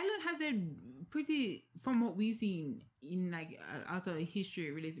is, the island has a pretty, from what we've seen in like out of history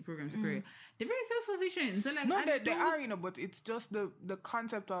related programs, Korea, they're very self-sufficient. So like, no, they are, but it's just the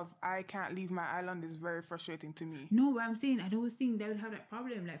concept of I can't leave my island is very frustrating to me. No, but I'm saying I don't think they would have that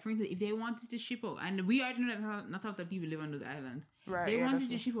problem. Like for instance, if they wanted to ship out, and we already know that not all the people live on those islands. Right, they wanted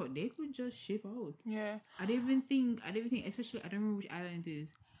to ship out, they could just ship out. Yeah. I don't even think, especially I don't remember which island it is.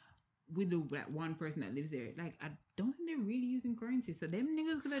 With the one person that lives there, like I don't think they're really using currency, so them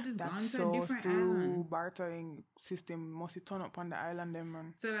niggas could have just gone to a different island. Bartering system must turn up on the island, them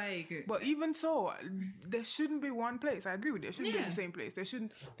man. So like, but even so, there shouldn't be one place. I agree with you. They shouldn't be in the same place.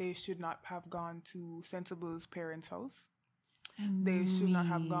 They should not have gone to Sensible's parents' house. They should not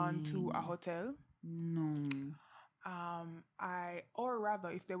have gone to a hotel. No. Or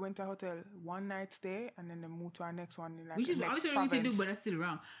rather, if they went to a hotel, 1 night stay, and then they move to our next one in like which is what obviously what to do, but that's still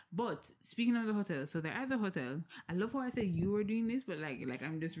wrong. But speaking of the hotel, so they're at the hotel. I love how I said you were doing this, but like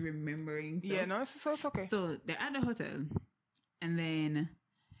I'm just remembering stuff. Yeah, no, it's okay. So they're at the hotel, and then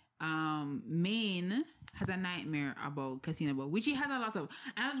Maine has a nightmare about Casino Ball, which he has a lot of.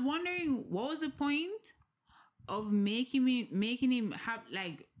 And I was wondering what was the point of making him have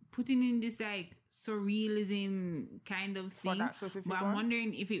like putting in this like surrealism kind of thing. But I'm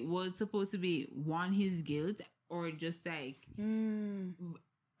wondering if it was supposed to be his guilt or just like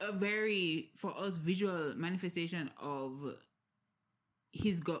a very for us visual manifestation of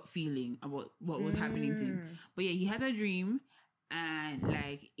his gut feeling about what was happening to him. But yeah, he has a dream and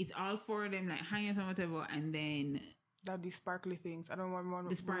like it's all 4 of them like hanging out or whatever, and then that these sparkly things. I don't want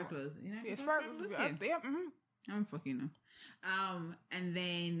the sparklers. You know, sparklers. Yeah. I'm fucking know. And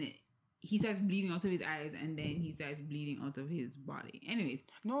then he starts bleeding out of his eyes, and then he starts bleeding out of his body. Anyways,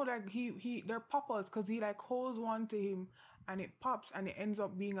 no, like they're poppers because he like holds one to him, and it pops, and it ends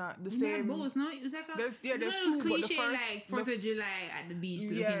up being the same. Both, no, it was like there's 2, but the first like 4th of July at the beach.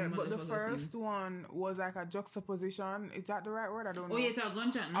 Yeah, but the first one was like a juxtaposition. Is that the right word? I don't know. Oh yeah, it's a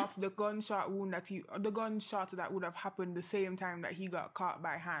gunshot. No? Of the gunshot wound the gunshot that would have happened the same time that he got caught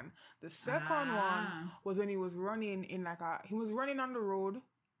by hand. The second one was when he was running in he was running on the road,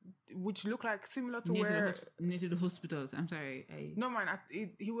 which looked like similar to near to the hospitals. I'm sorry. No man,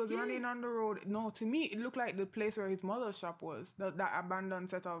 he was running on the road. No, to me it looked like the place where his mother's shop was. That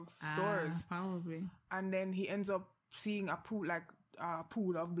abandoned set of stores. Probably. And then he ends up seeing a pool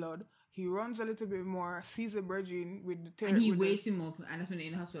of blood. He runs a little bit more, sees the brethren with the tail. And he wakes him up, and that's when they're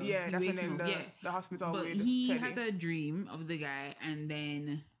in the hospital. Yeah, that's when they're in the hospital. But he has a dream of the guy, and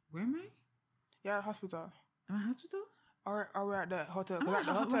then where am I? You're at the hospital. Am I at hospital? Or we're at the hotel. I'm At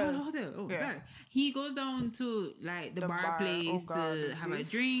the at hotel. the hotel. Oh, Yeah. sorry. He goes down to like the bar place Oh, God, to have a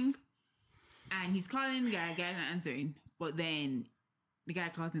drink, and he's calling the guy. Guy's not answering, but then the guy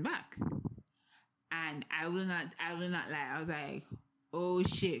calls him back, and I will not lie. I was like, oh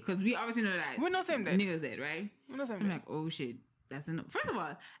shit, because we obviously know that We're not saying that. niggas dead, right? We're not saying I'm that. like, oh shit. That's enough. First of all,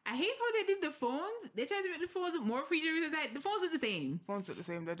 I hate how they did the phones. They tried to make the phones more features. It's like the phones are the same. Phones are the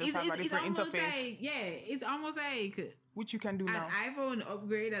same. They just have a different almost interface. like, it's almost like which you can do an now. iPhone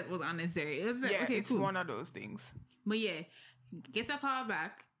upgrade that was unnecessary. It was like, Yeah, okay, it's cool. one of those things. But yeah, gets a call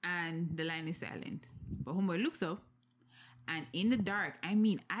back and the line is silent. But homeboy looks up and in the dark, I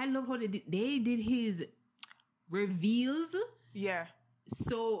mean, I love how they did his reveals. Yeah.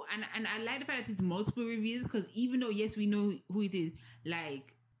 So, and I like the fact that it's multiple reveals because even though, yes, we know who it is,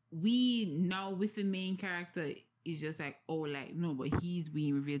 like, we now with the main character is just like, oh, like, no, but he's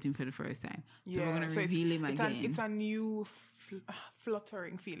being revealed to him for the first time. So we're going to reveal him again. It's a new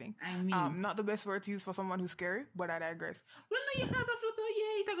fluttering feeling. I mean, not the best word to use for someone who's scary, but I digress. well, no, you have a flutter.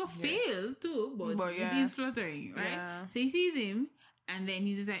 Yeah, it's like a fail too, but yeah. it is fluttering, right? Yeah. So he sees him and then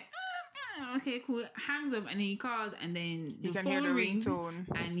he's just like, okay, cool. Hangs up and then he calls and then You the can phone hear the rings ringtone.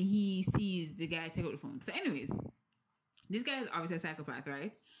 and he sees the guy take out the phone. So anyways, this guy is obviously a psychopath,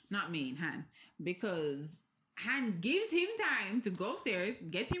 right? Not me, Han. Because Han gives him time to go upstairs,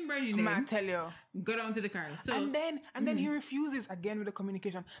 get him ready, I tell you. go down to the car. So And then he refuses again with the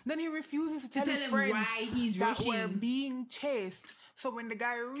communication. Then he refuses to tell his him friends why he's that we're rushing. being chased. So when the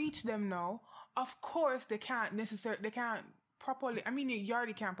guy reached them now, of course they can't properly. I mean, you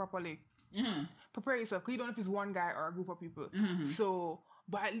already can't properly prepare yourself because you don't know if it's one guy or a group of people. So,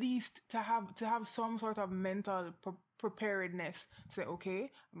 but at least to have some sort of mental preparedness to say, okay,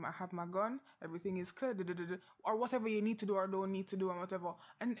 I have my gun, everything is clear, or whatever you need to do or don't need to do, and whatever.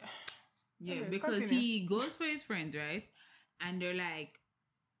 And yeah, anyways, because continue. he goes for his friends, right? And they're like,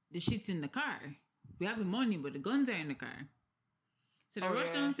 the shit's in the car. We have the money, but the guns are in the car. So they rush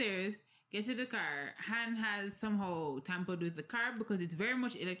downstairs, get to the car. Han has somehow tampered with the car because it's very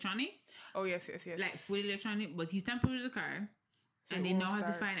much electronic. Oh, yes. Like fully electronic, but he's tampered with the car. So and it they now won't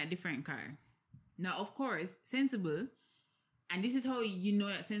have to start. find a different car. Now, of course, Sensible, and this is how you know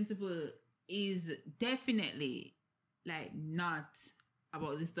that Sensible is definitely like not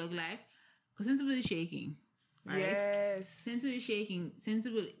about this thug life, because Sensible is shaking, right? Yes. Sensible is shaking.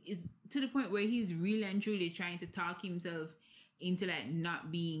 Sensible is to the point where he's really and truly trying to talk himself into like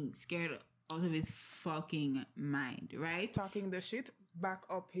not being scared out of his fucking mind, right? Talking the shit back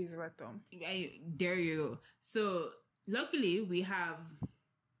up his rectum. There you go. So luckily we have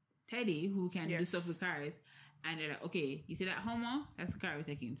Teddy who can do stuff with cars, and they're like, okay, you see that homo? That's the car we're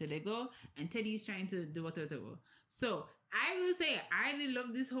taking. So they go, and Teddy's trying to do whatever. So I will say I really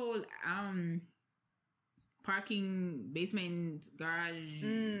love this whole parking basement garage.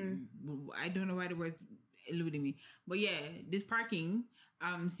 I don't know why the word's eluding me, but yeah, this parking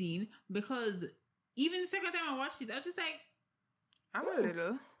scene, because even the second time I watched it, I was just like, I'm a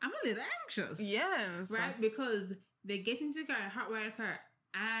little anxious. Yes. Right? Because they get into the car, hotwire the car,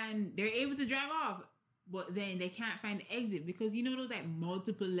 and they're able to drive off, but then they can't find the exit because you know those like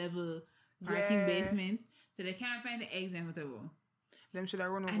multiple level parking basements, so they can't find the exit and whatever. Them should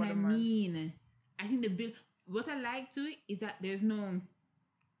have run over And them, I man. mean, I think the bill. What I like to it is that there's no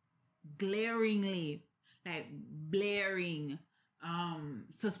glaringly like blaring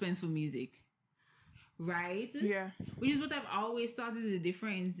suspenseful music, right? Yeah. Which is what I've always thought is the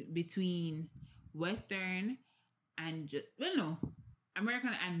difference between Western and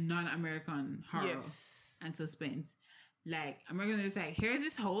American and non-American horror and suspense. Like, Americans are just like, here's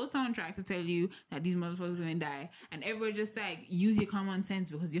this whole soundtrack to tell you that these motherfuckers are gonna die, and everyone just like, use your common sense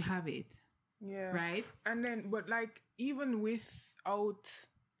because you have it. Yeah. Right? And then, but like, even without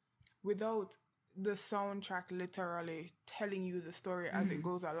the soundtrack literally telling you the story as it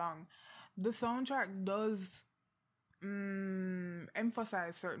goes along, the soundtrack does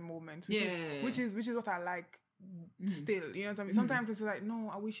emphasize certain moments, which is what I like. Still, you know what I mean? Sometimes it's like,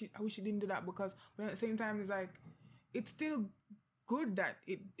 no, I wish it didn't do that, because but at the same time it's like, it's still good that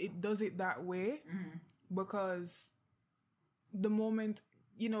it does it that way, because the moment,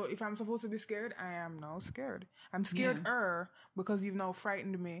 you know, if I'm supposed to be scared, I am now scared. I'm scared because you've now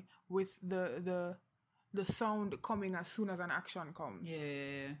frightened me with the sound coming as soon as an action comes.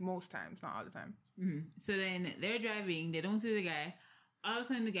 Yeah. Most times, not all the time. So then they're driving, they don't see the guy. All of a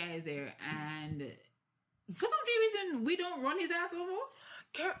sudden the guy is there, and for some reason we don't run his ass over.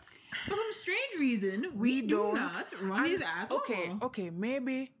 For some strange reason, we do not run his ass over. Okay,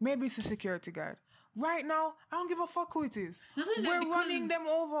 maybe it's a security guard. Right now, I don't give a fuck who it is. We're running them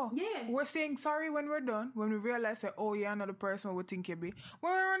over. Yeah. We're saying sorry when we're done. When we realize that, oh, yeah, another person would think you be.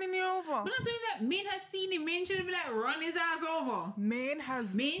 We're running you over. But not only that, Maine has seen him. Maine should be like, run his ass over. Maine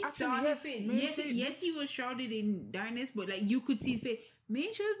saw his face. Yes, he was shrouded in darkness, but like you could see his face.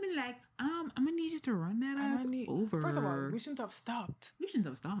 Maine should have been like, I'm gonna need you to run that ass over. First of all, we shouldn't have stopped.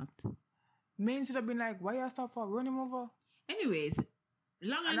 Maine should have been like, why you stop for? Run him over. Anyways,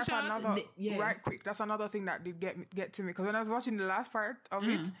 long and short, right quick. That's another thing that did get to me, because when I was watching the last part of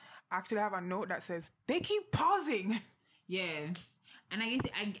it, I actually have a note that says they keep pausing. Yeah, and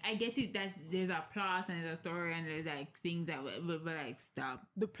I get it that there's a plot and there's a story and there's like things that but like stop.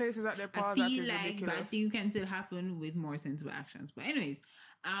 The places that they pause. I feel like ridiculous. Bad things can still happen with more sensible actions. But anyways,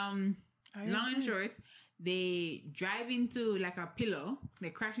 long and short, they drive into like a pillow.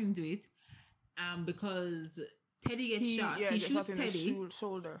 They crash into it, because Teddy gets shot. He shoots Teddy.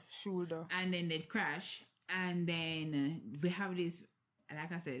 Shoulder. And then they crash. And then we have this,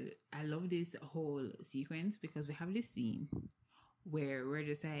 like I said, I love this whole sequence because we have this scene where we're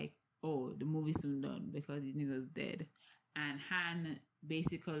just like, oh, the movie's soon done because the nigga's dead. And Han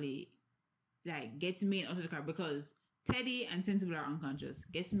basically, like, gets Maine out of the car because Teddy and Sensible are unconscious.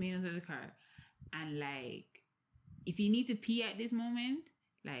 Gets Maine out of the car. And, like, if you need to pee at this moment,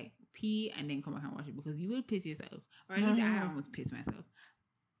 like, pee and then come back and watch it because you will piss yourself, or at least I almost piss myself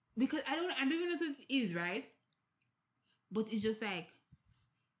because I don't even know what it is, right? But it's just like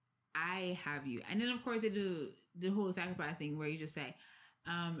I have you, and then of course they do the whole psychopath thing where you just say,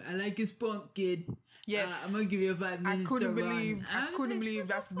 I like your spunk, kid. Yes, I'm gonna give you 5 minutes. I couldn't believe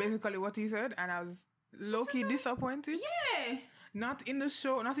that's basically what he said, and I was low-key disappointed. Yeah. Not in the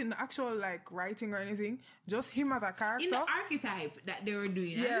show, not in the actual like writing or anything. Just him as a character. In the archetype that they were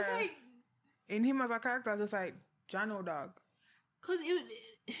doing. Yeah. Like, in him as a character, just like Jano dog.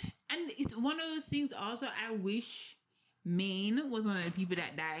 And it's one of those things. Also, I wish Maine was one of the people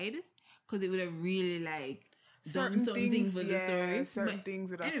that died because it would have really like done something for the story. Certain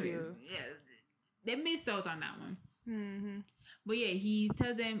things would have feel. Yeah, they missed out on that one. Mm-hmm. But yeah, he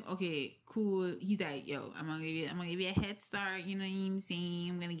tells them, okay, cool. He's like, yo, I'm gonna give you a head start. You know what I'm saying?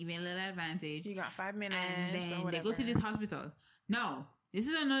 I'm gonna give you a little advantage. You got 5 minutes. And then they go to this hospital. Now, this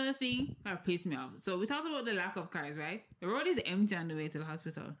is another thing that pissed me off. So we talked about the lack of cars, right? The road is empty on the way to the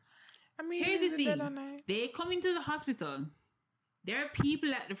hospital. I mean, here's the thing: they come into the hospital. There are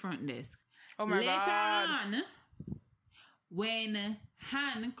people at the front desk. Oh my God! Later on, when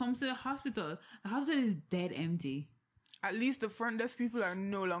Han comes to the hospital is dead empty. At least the front desk people are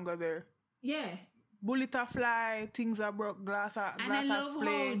no longer there. Yeah. Bullet are fly, things are broke, glass are split. And I love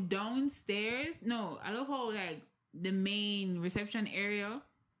how downstairs, I love how like the main reception area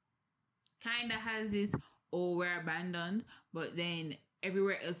kind of has this, oh, we're abandoned, but then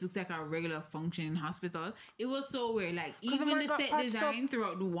everywhere else looks like a regular functioning hospital. It was so weird. Like, even the set design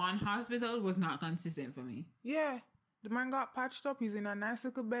throughout the one hospital was not consistent for me. Yeah. The man got patched up. He's in a nice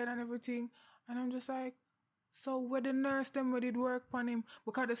little bed and everything. And I'm just like, so where the nurse them where did work on him?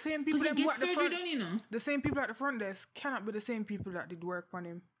 Because the same people that get surgery done, you know. The same people at the front desk cannot be the same people that did work on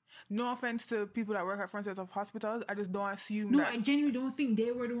him. No offense to people that work at front desk of hospitals. I just don't assume I genuinely don't think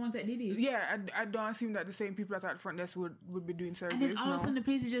they were the ones that did it. Yeah, I don't assume that the same people that are at the front desk would be doing surgery. And then all of a sudden the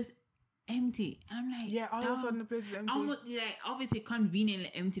place is just empty. And I'm like, yeah, all of a sudden the place is empty. Almost, like, obviously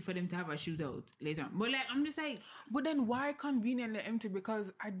conveniently empty for them to have a shootout later on. But like, I'm just like... But then why conveniently empty?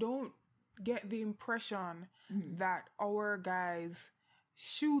 Because I don't get the impression that our guys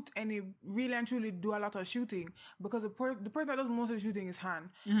shoot really and truly do a lot of shooting, because the person that does most of the shooting is Han,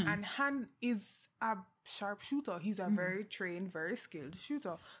 and Han is a sharp shooter. He's a very trained, very skilled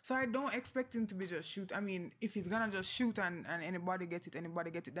shooter. So I don't expect him to be just shoot. I mean, if he's gonna just shoot and anybody gets it,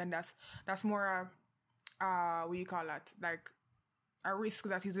 then that's more what you call that, like a risk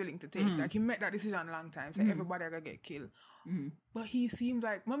that he's willing to take. Like, he made that decision a long time, so everybody gonna get killed. But he seems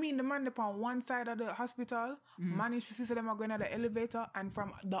like, I mean, the man upon one side of the hospital managed to see them are going at the elevator, and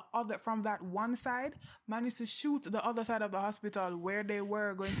from that one side managed to shoot the other side of the hospital where they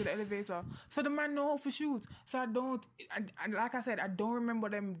were going to the elevator. So the man know how to shoot. So like I said, I don't remember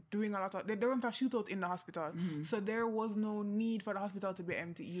them doing a lot of, they don't have shootout in the hospital. So there was no need for the hospital to be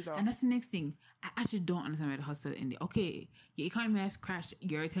empty either. And that's the next thing. I actually don't understand why the hospital ended. Okay, your economy has crashed.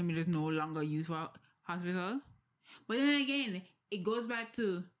 You're telling me there's no longer use for hospital? But then again, it goes back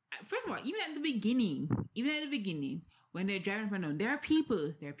to, first of all, even at the beginning, when they're driving up and down, there are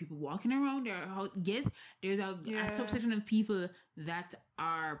people walking around. There's a subsection of people that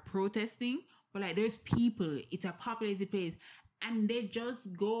are protesting, but like, there's people. It's a populated place, and they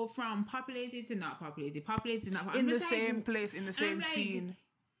just go from populated to not populated, populated to not populated. In the same place, in the same scene.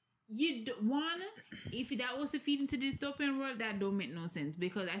 if that was to feed into the dystopian world, that don't make no sense,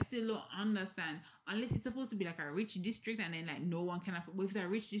 because I still don't understand, unless it's supposed to be like a rich district and then like no one can afford. If it's a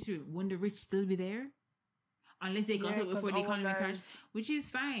rich district, wouldn't the rich still be there? Unless they got it before the economy crashed, which is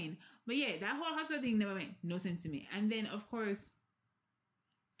fine. But yeah, that whole hospital thing never made no sense to me. And then of course,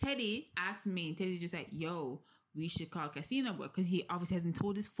 Teddy asked me, and Teddy's just like, yo, we should call Casino Boy, because he obviously hasn't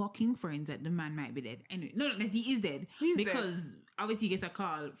told his fucking friends that the man might be dead. Anyway, no, that he is dead. Because obviously he gets a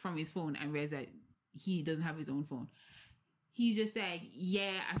call from his phone and realizes that he doesn't have his own phone. He's just like,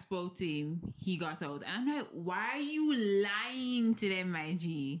 yeah, I spoke to him. He got out. And I'm like, why are you lying to them, my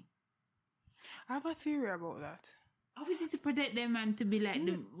G? I have a theory about that. Obviously to protect them and to be like,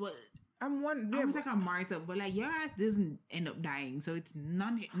 I'm like a martyr, but like your ass doesn't end up dying, so it's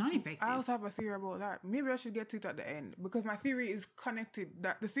non-effective. I also have a theory about that. Maybe I should get to it at the end, because my theory is connected.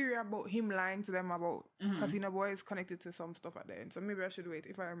 That the theory about him lying to them about Casino Boy is connected to some stuff at the end. So maybe I should wait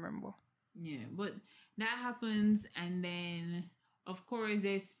if I remember. Yeah, but that happens, and then of course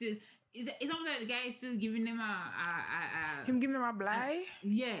there's still. It's almost like the guy is still giving them him giving them a blie.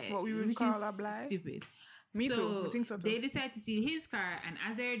 Yeah, what we would call a blie. Stupid. Me too. I think so too. They decide to steal his car, and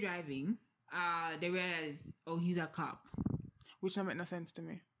as they're driving, they realize, oh, he's a cop. Which don't make no sense to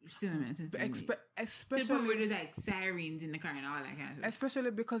me. Still don't make sense to me. Especially to the point where there's like sirens in the car and all that kind of stuff.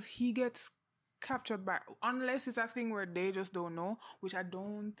 Especially because he gets captured by, unless it's a thing where they just don't know, which I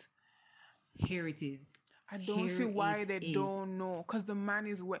don't. Here it is. I don't see why they don't know, because the man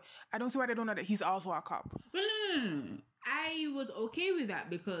is wet. I don't see why they don't know that he's also a cop. Well, no. I was okay with that,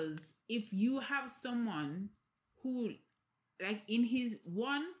 because if you have someone who, like in his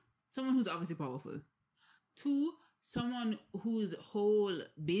someone who's obviously powerful. 2, someone whose whole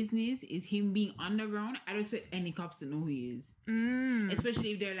business is him being underground, I don't expect any cops to know who he is.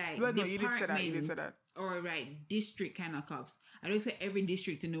 Especially if they're like you did say that. Or like district kind of cops. I don't expect every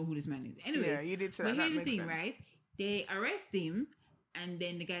district to know who this man is. Anyway, yeah, you did say that. But here's the thing, right? They arrest him, and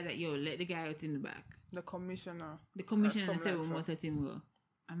then the guy's like, yo, let the guy out in the back. The commissioner said we must let him go.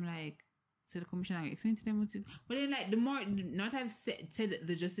 I'm like, so the commissioner explained to them what's it. But then like the more not have said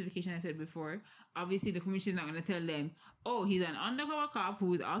the justification I said before, obviously the commissioner's not gonna tell them, oh, he's an undercover cop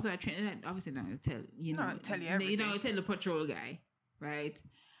who is also a trainer. Obviously not gonna tell you know tell you everything. You're not gonna tell the patrol guy, right?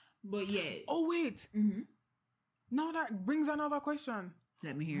 But yeah. Oh wait. Now that brings another question.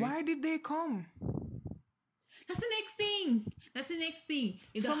 Let me hear. Why did they come? That's the next thing.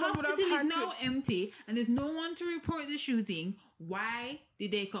 If the hospital is now empty and there's no one to report the shooting, why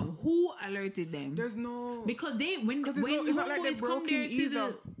did they come? Who alerted them? There's no, because when homeboys come there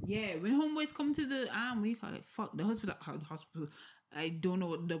to when homeboys come to the what do you call it? The hospital. I don't know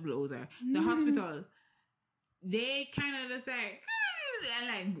what double O's are. The hospital. They kind of just like and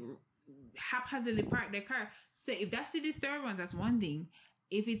like haphazardly park their car. So if that's the disturbance, that's one thing.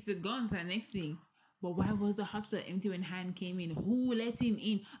 If it's the guns, that's the next thing. But why was the hospital empty when Han came in? Who let him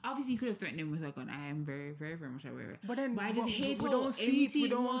in? Obviously, he could have threatened him with a gun. I am very, very, very much aware of it. But then, I just hate we how don't see empty it.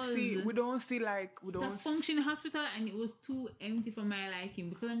 We don't see it's a functioning hospital, and it was too empty for my liking,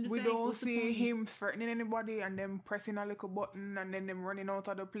 because I'm just we don't see him threatening anybody and then pressing a little button and then them running out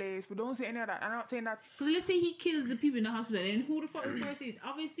of the place. We don't see any of that. I'm not saying that. Because let's say he kills the people in the hospital, then who the fuck reports it?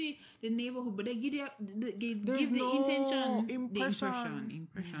 Obviously, the neighborhood, but they give the impression.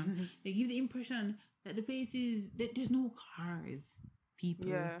 They give the impression that the place is that there's no cars, people.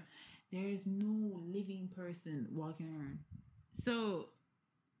 Yeah. There's no living person walking around. So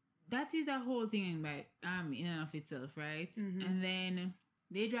that is a whole thing about in and of itself, right? And then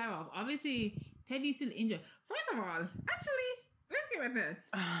they drive off. Obviously, Teddy's still injured. First of all, actually, let's get with that.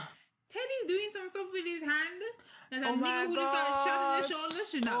 Teddy's doing some stuff with his hand that a nigga who just got shot in the shoulder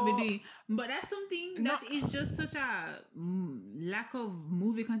should not be doing. But that's something that is just such a lack of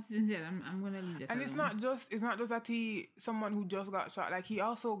movie consistency. I'm gonna leave that. And it's not just that someone who just got shot. Like he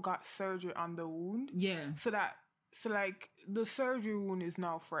also got surgery on the wound. Yeah. So like the surgery wound is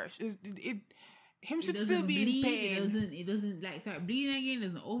now fresh. Him should still be in pain. It doesn't like start bleeding again.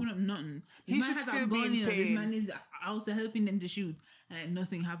 Doesn't open up nothing. He should still be in pain. This man is also helping them to shoot, and like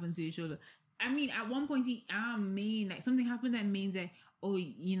nothing happens to his shoulder. I mean, at one point he like something happens that means that, oh,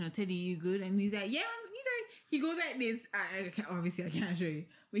 Teddy, you good? And he's like, yeah. He's like, he goes like this. Obviously I can't show you,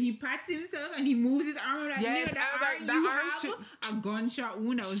 but he pats himself and he moves his arm like, yes, that arm a gunshot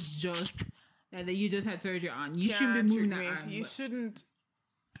wound that was just that you just had surgery on. You shouldn't be moving that arm. You shouldn't.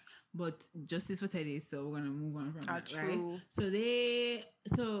 But justice for Teddy, so we're gonna move on from that, true. right?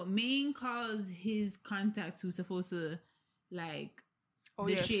 So Maine calls his contact who's supposed to like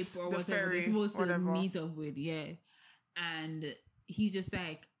ship or whatever they're supposed to meet up with, and he's just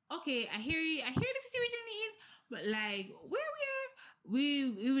like, okay, I hear the situation you're in, but like where we are,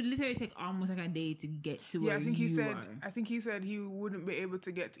 it would literally take almost like a day to get to where I think he are. said he wouldn't be able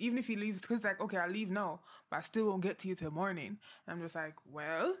to get even if he leaves because like okay, I'll leave now, but I still won't get to you till morning. And I'm just like,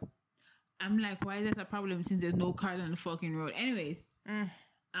 well, I'm like, why is that a problem since there's no cars on the fucking road? Anyways, okay,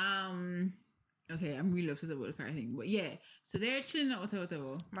 I'm really upset about the car thing, but yeah, so they're chilling out,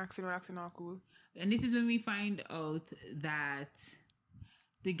 whatever. Maxine relaxing, all cool. And this is when we find out that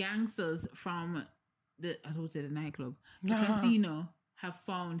the gangsters from the nightclub, the casino, have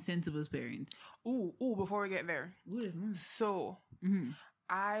found Sensible's parents. Ooh, before we get there. So,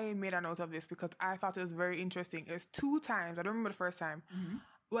 I made a note of this because I thought it was very interesting. There's 2 times, I don't remember the first time.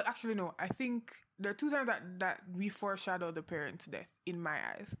 Well, actually, no. I think there are 2 times that we foreshadow the parents' death, in my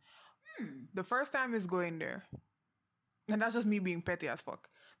eyes. The first time is going there. And that's just me being petty as fuck.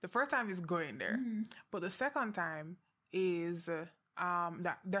 The first time is going there. But the second time is...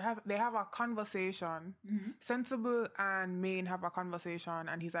 that they have a conversation. Sensible and Maine have a conversation,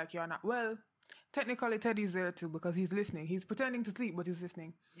 and he's like, "You're not well." Technically, Teddy's there too because he's listening. He's pretending to sleep, but he's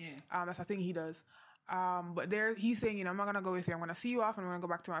listening. Yeah. That's a thing he does. But there he's saying, you know, I'm not gonna go with you. I'm gonna see you off, and I'm gonna go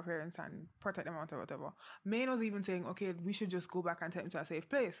back to my parents and protect them or whatever. Maine was even saying, okay, we should just go back and take him to a safe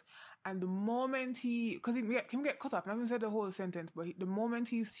place. And the moment he can get cut off. I haven't said the whole sentence, but the moment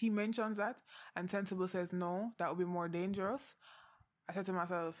he mentions that, and Sensible says no, that would be more dangerous. I said to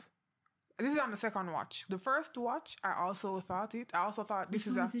myself, this is on the second watch. The first watch, I also thought this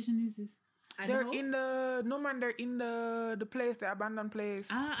is decision is this? They're in the place, the abandoned place.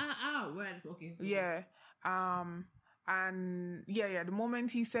 Right. Okay. Yeah. And the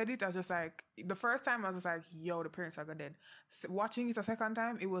moment he said it, I was just like, the first time I was just like, yo, the parents are dead. So watching it a second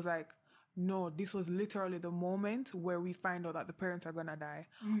time, it was like, no, this was literally the moment where we find out that the parents are gonna die.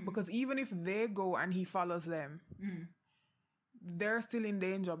 Because even if they go and he follows them, they're still in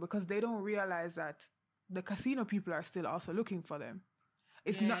danger because they don't realize that the casino people are still also looking for them.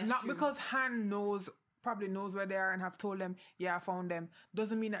 It's not because Han probably knows where they are and have told them, yeah, I found them.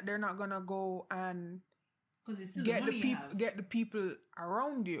 Doesn't mean that they're not gonna go and get the people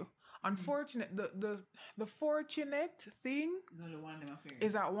around you. Unfortunate, the fortunate thing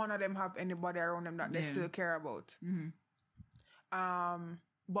is that one of them have anybody around them that they still care about.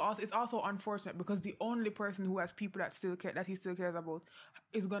 But also, it's also unfortunate because the only person who has people that he still cares about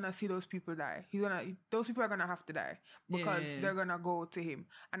is gonna see those people die. Those people are gonna have to die because they're gonna go to him.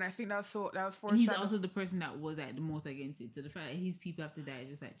 And I think that was foreshadowed. And he's also the person that was like the most against it. So the fact that his people have to die is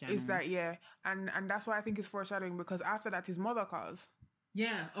just like it's that and that's why I think it's foreshadowing because after that his mother calls.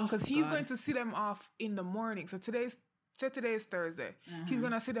 Yeah, because he's going to see them off in the morning. So today is Thursday. He's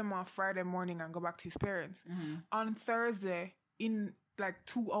gonna see them off Friday morning and go back to his parents. On Thursday, in like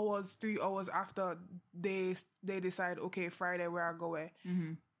 2 hours, 3 hours after they decide, okay, Friday where I go away,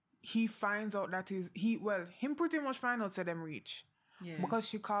 he finds out that him pretty much find out to them reach. Yeah. Because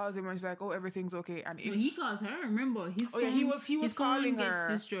she calls him and she's like, oh, everything's okay. And he calls her. Remember, his phone, he was calling phone her.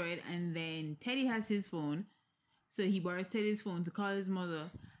 Gets destroyed, and then Teddy has his phone, so he borrows Teddy's phone to call his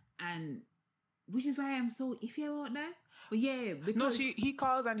mother, and which is why I'm so iffy about that. But yeah, because he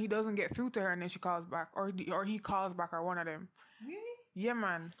calls and he doesn't get through to her, and then she calls back, or he calls back, or one of them. Really? Yeah,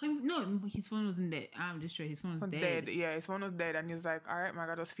 man. No, his phone wasn't dead. I'm just straight. His phone was dead. Yeah, his phone was dead, and he's like, all right, man, I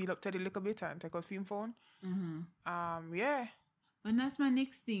gotta just feel up Teddy a little bit and take out his phone. Yeah. But that's my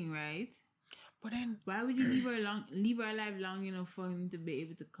next thing, right? But then, why would you leave her alive long enough for him to be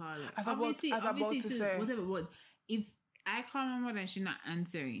able to call her? As about to say, whatever. But if I call my mother and she's not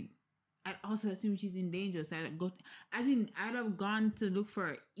answering, I'd also assume she's in danger. So I'd have gone to look for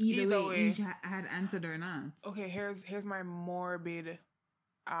her either way. If she had answered or not. Okay, here's my morbid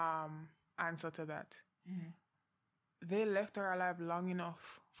answer to that. They left her alive long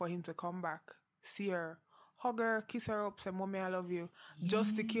enough for him to come back, see her, hug her, kiss her up, say, "Mommy, I love you,"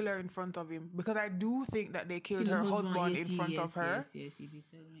 just to kill her in front of him. Because I do think that they killed her husband in front of her. Yes, he did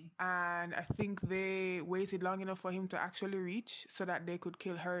tell me. And I think they waited long enough for him to actually reach so that they could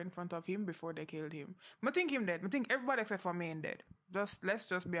kill her in front of him before they killed him. I think him dead. I think everybody except for Maine dead. Let's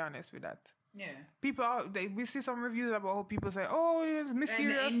just be honest with that. Yeah. People we see some reviews about how people say, oh, it's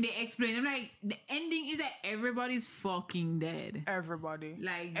mysterious. And they explain. I'm like, the ending is that everybody's fucking dead. Everybody.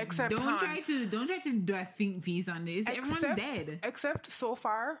 Like, except don't try to do a think piece on this. Everyone's dead. Except so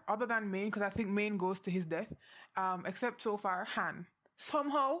far, other than Maine, because I think Maine goes to his death. Except so far, Han.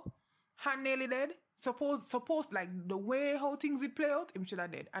 Somehow, Han nearly dead. Suppose like the way how things would play out, him should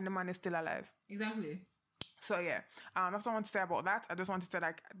have dead. And the man is still alive. Exactly. So yeah, that's what I want to say about that. I just wanted to say,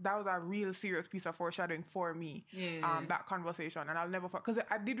 like, that was a real serious piece of foreshadowing for me. Yeah. That conversation, and I'll never because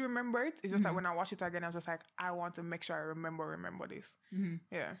I did remember it. It's just like when I watch it again, I was just like, I want to make sure I remember this.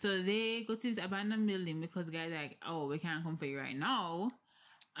 Yeah. So they go to this abandoned building because the guy's like, oh, we can't come for you right now.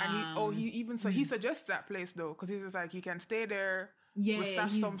 And he suggests that place though, because he's just like, you can stay there. Yeah, we'll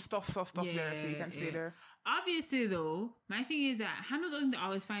stash some stuff there, so you can stay there. Obviously, though, my thing is that Hannah's going to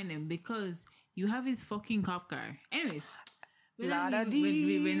always find him because you have his fucking cop car. Anyways, we're not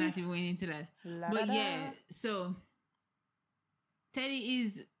even going into that. But yeah, so Teddy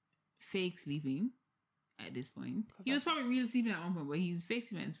is fake sleeping at this point. He was probably real sleeping at one point, but he was fake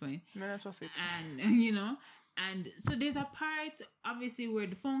sleeping at this point. No, that's just it. And, and so there's a part, obviously, where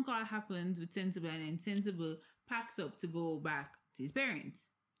the phone call happens with Sensible, and then Sensible packs up to go back to his parents.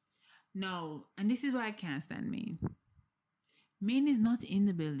 No, and this is why I can't stand Maine. Maine is not in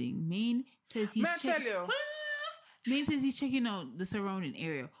the building. Maine says he's Maine says he's checking out the surrounding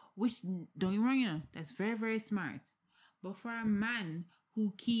area, which, don't get me wrong, that's very, very smart. But for a man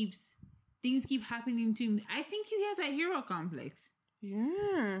who things keep happening to him, I think he has a hero complex.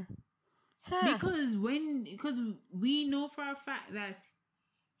 Yeah. Because we know for a fact that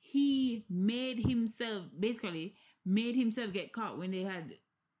he made himself get caught when they had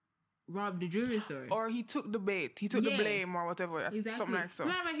robbed the jewelry store. Or he took the bait. He took the blame or whatever. Exactly. Something like so.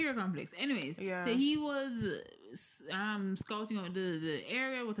 We have a hero complex. Anyways, so he was scouting out the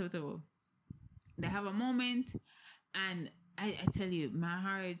area, whatever. They have a moment, and I tell you, my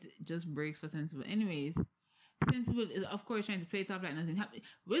heart just breaks for Sensible. Anyways, Sensible is, of course, trying to play it off like nothing happened.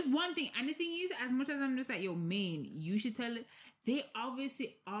 There's one thing, and the thing is, as much as I'm just like, yo, Maine, you should tell it, they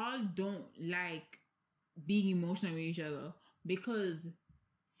obviously all don't like being emotional with each other, because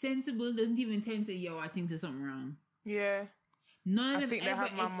Sensible doesn't even tell him to, yo, I think there's something wrong. Yeah. None of them ever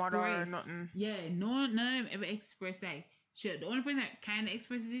express. Yeah, none of them ever express, like, sure, the only person that kind of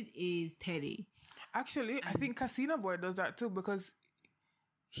expresses it is Teddy. Actually, I think Casino Boy does that too, because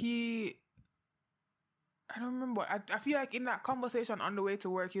I don't remember. I feel like in that conversation on the way to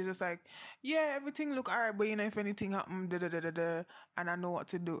work, he's just like, yeah, everything look alright, but if anything happen, and I know what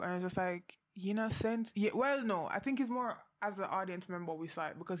to do. And it's just like, sense. Yeah, well, no, I think it's more as the audience member we saw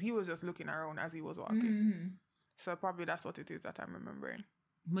it, because he was just looking around as he was walking. Mm-hmm. So probably that's what it is that I'm remembering.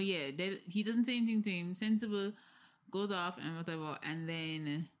 But yeah, he doesn't say anything to him. Sensible goes off and whatever, and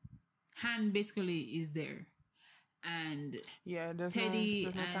then Han basically is there, and there's Teddy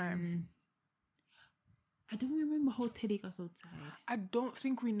no time. I don't remember how Teddy got outside. I don't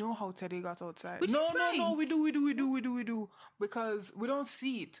think we know how Teddy got outside. Which is fine. No, we do. Because we don't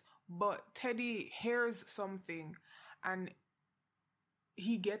see it. But Teddy hears something, and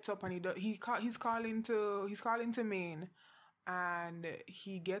he gets up and he's calling to Maine, and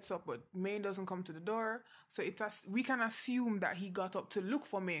he gets up, but Maine doesn't come to the door. So we can assume that he got up to look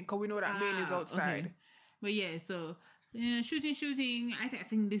for Maine, because we know that Maine is outside. Okay. But yeah, so shooting. I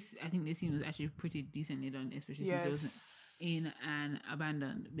think this scene was actually pretty decently done, especially since it was in an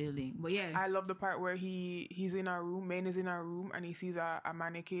abandoned building. But yeah, I love the part where he's in our room. Maine is in our room, and he sees a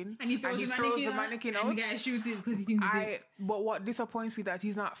mannequin, and he throws the mannequin out, and the guy shoots it because he thinks it's it. But what disappoints me that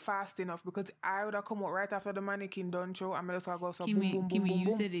he's not fast enough, because I would have come out right after the mannequin done show. I'm just gonna go so boom, boom, boom, boom.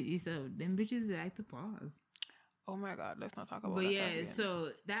 You said it. So them bitches like to pause. Oh my God, let's not talk about. But yeah, so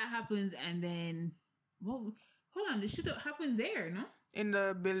that happens, and then hold on, the shootout happens there, no? In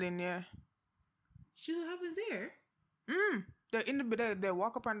the building, yeah. Shootout happens there. They're in the they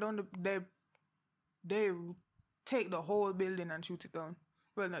walk up and down they take the whole building and shoot it down.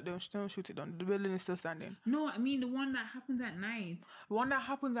 Well, no, they don't shoot it down. The building is still standing. No, I mean the one that happens at night. The one that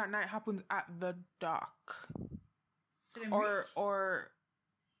happens at night happens at the dock. Or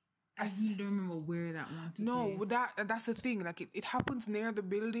I really don't remember where that one took place. That's the thing. Like it happens near the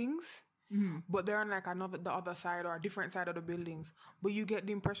buildings. Mm-hmm. But they're on like the other side or a different side of the buildings. But you get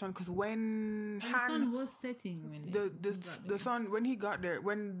the impression, because when the sun was setting when the sun, when he got there,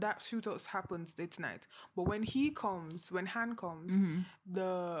 when that shootout happens, it's night. But when Han comes, what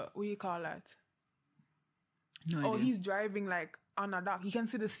do you call that? No idea. He's driving like on a dock. You can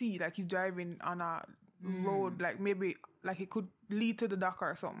see the sea, like he's driving on a road, like maybe like it could lead to the dock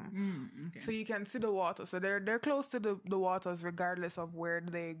or something. Okay. So you can see the water. So they're close to the waters regardless of where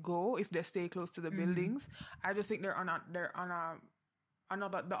they go, if they stay close to the buildings. I just think they're on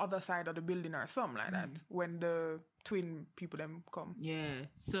the other side of the building or something like that when the twin people them come. Yeah.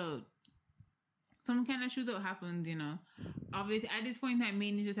 So some kind of shootout happens, Obviously at this point in time,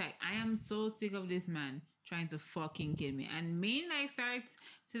 Maine is just like, I am so sick of this man trying to fucking kill me. And Maine starts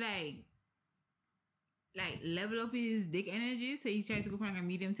to level up his dick energy, so he tries to go for a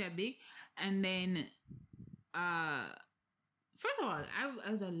medium to a big, and then first of all, I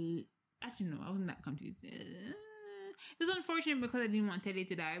was actually no, I wasn't that confused. It was unfortunate because I didn't want Teddy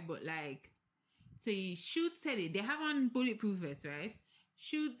to die, but like, so he shoots Teddy. They have on bulletproof vests, right?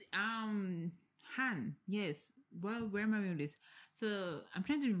 Shoot Han. Yes. Well, where am I with this? So I'm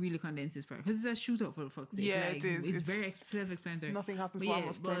trying to really condense this part because it's a shootout for fuck's sake. Yeah, like, it is. It's very self-explanatory. Nothing happens for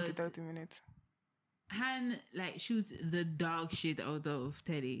almost 20-30 minutes. Han like shoots the dog shit out of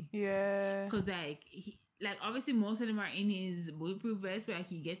Teddy. Yeah. Cause like like obviously most of them are in his bulletproof vest, but like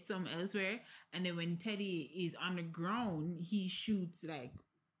he gets some elsewhere. And then when Teddy is on the ground, he shoots like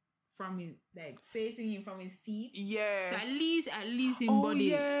from his like facing him from his feet. Yeah. So at least his body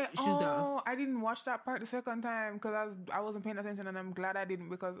shoots off. I didn't watch that part the second time because I wasn't paying attention, and I'm glad I didn't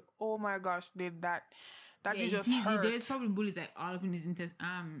because oh my gosh, did that. That Yeah, just hurt. There's probably bullets like all up in his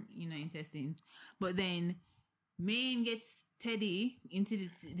intestines. But then Maine gets Teddy into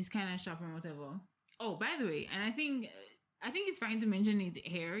this kind of shop and whatever. Oh, by the way, and I think it's fine to mention his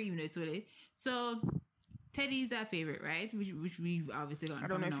hair, even though it's so late. So Teddy's our favorite, right? Which we've obviously gotten. I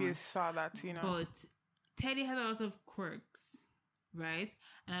don't know if you saw that, But Teddy has a lot of quirks, right?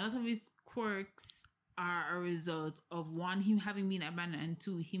 And a lot of his quirks are a result of one, him having been abandoned, and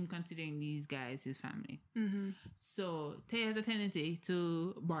two, him considering these guys his family. Mm-hmm. So Teddy has a tendency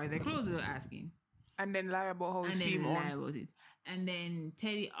to borrow their clothes without asking, and then lie about how he seemed about it. And then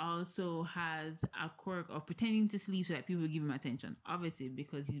Teddy also has a quirk of pretending to sleep so that people give him attention. Obviously,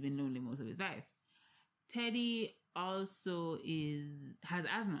 because he's been lonely most of his life. Teddy also has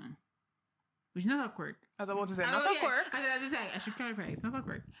asthma, which is not a quirk. As I was to say, not a quirk. I should clarify. It's not a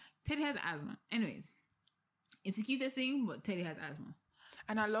quirk. Teddy has asthma. Anyways, it's the cutest thing, but Teddy has asthma.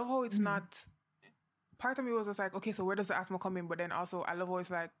 And I love how it's not. Part of me was just like, okay, so where does the asthma come in? But then also, I love how it's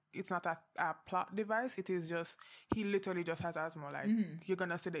like, it's not a plot device. It is just, he literally just has asthma. Like, you're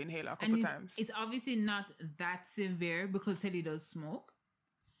going to see the inhaler a couple times. It's obviously not that severe because Teddy does smoke.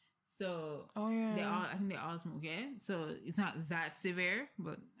 So, I think they all smoke, yeah? So, it's not that severe,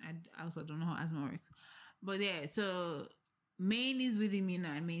 but I also don't know how asthma works. But yeah, so Maine is with him,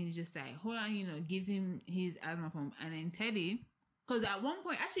 and Maine is just like, hold on, gives him his asthma pump. And then Teddy, because at one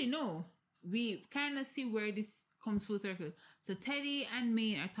point, actually, no, we kind of see where this comes full circle. So Teddy and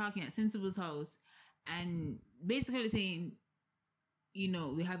Maine are talking at Sensible's house and basically saying,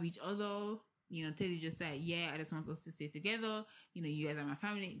 we have each other. Teddy just said, yeah, I just want us to stay together. You guys are my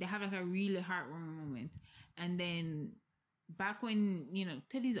family. They have like a really heartwarming moment. And then back when,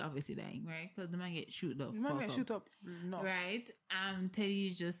 Teddy's obviously dying, right? Because the man gets shoot up. The man gets shoot up. No. Right?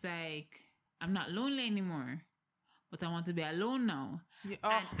 Teddy's just like, I'm not lonely anymore. But I want to be alone now. Yeah.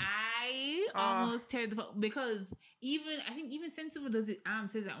 And I almost tear the because I think even Sensible does it.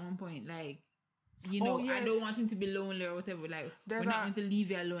 Says at one point like, yes. I don't want him to be lonely or whatever. Like we're not going to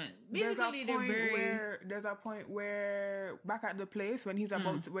leave you alone. Basically, there's a point where back at the place when he's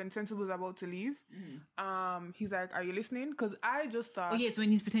when Sensible's about to leave, he's like, "Are you listening?" Because I just thought, oh yes, when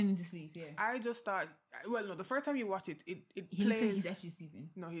he's pretending to sleep. Yeah, I just thought. Well, no, the first time you watch it he plays. Looks like he's actually sleeping.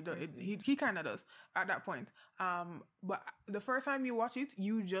 No, he does. He kind of does at that point. But the first time you watch it,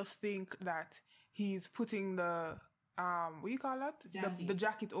 you just think that he's putting the what do you call that? The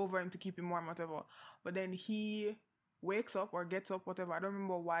jacket over him to keep him warm, whatever. But then he wakes up or gets up, whatever. I don't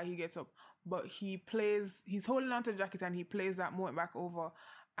remember why he gets up, but he's holding on to the jacket and he plays that moment back over.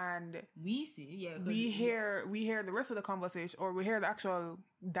 And we see, yeah, we hear the rest of the conversation, or we hear the actual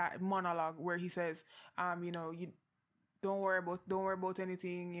that monologue where he says, you don't worry about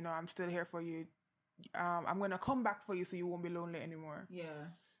anything. I'm still here for you. I'm gonna come back for you, so you won't be lonely anymore. Yeah.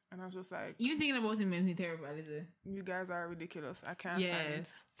 And I was just like, even thinking about him makes me terrified. You guys are ridiculous. I can't stand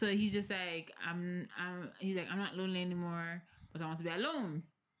it. So he's just like, I'm not lonely anymore, but I want to be alone.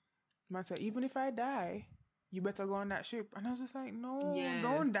 Man said, even if I die, you better go on that ship. And I was just like, no,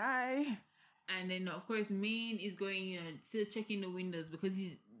 don't die. And then, of course, Maine is going, still checking the windows because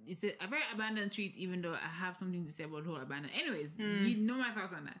it's a very abandoned street, even though I have something to say about the whole abandoned. Anyways, you know my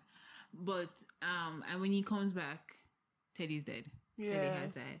thoughts on that. But, and when he comes back, Teddy's dead. Yeah. Teddy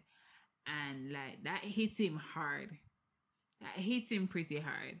has died. And, like, that hits him hard. That hits him pretty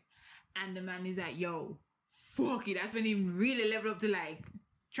hard. And the man is like, yo, fuck it. That's when he really leveled up to, like,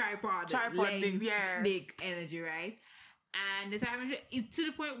 tripod big energy, right? And the time it's to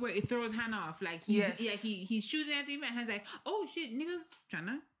the point where it throws Han off. Like he's shooting at him and Han's like, oh shit, niggas trying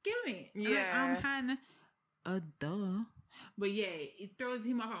to kill me. Yeah. Like, Han, duh. But yeah, it throws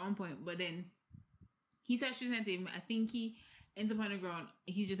him off at one point. But then he starts shooting at him. I think he ends up on the ground.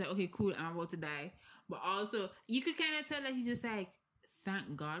 He's just like, okay, cool, I'm about to die. But also, you could kind of tell that he's just like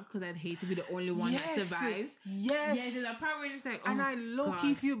thank God, because I'd hate to be the only one that survives. Yes. Yeah, there's a part where you're just like, oh, and I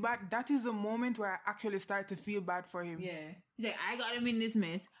low-key feel bad. That is the moment where I actually start to feel bad for him. Yeah. He's like, I got him in this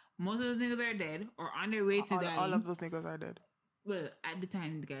mess. Most of those niggas are dead or on their way to dying. All of those niggas are dead. Well, at the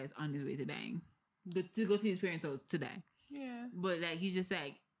time, the guy's on his way to dying. To go to his parents' house to die. Yeah. But, like, he's just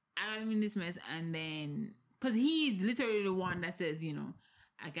like, I got him in this mess. And then, because he's literally the one that says, you know,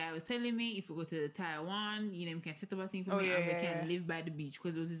 a guy was telling me if we go to Taiwan, you know, we can set up a thing for me and we can live by the beach.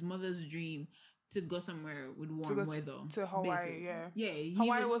 Because it was his mother's dream to go somewhere with warm weather. To Hawaii, basically. Yeah.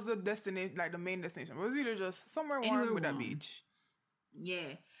 Hawaii was the destination, like the main destination. It was really just somewhere warm with a beach.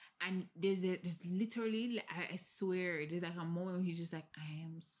 Yeah. And there's literally, like, I swear, there's like a moment where he's just like, I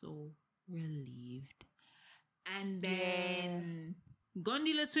am so relieved. And then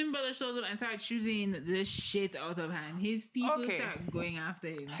Gondila's twin brother shows up and starts shooting the shit out of hand. His people start going after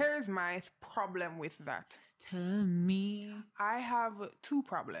him. Here's my problem with that. Tell me. I have two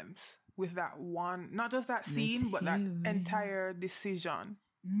problems with that one. Not just that scene, but that entire decision.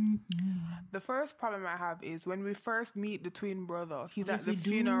 Mm-hmm. The first problem I have is when we first meet the twin brother, he's at the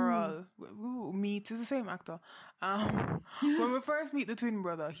funeral. Meet is the same actor. When we first meet the twin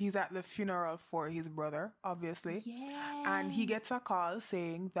brother, he's at the funeral for his brother, obviously. Yeah. And he gets a call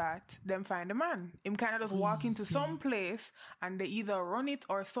saying that them find a man. Him kind of just walk into some place and they either run it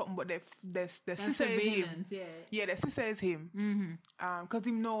or something, but the sister is him. Yeah, the sister is him. Mm-hmm. Because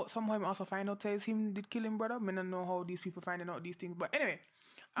him know somehow him also find out says him did kill him brother. I don't know how these people finding out these things, but anyway.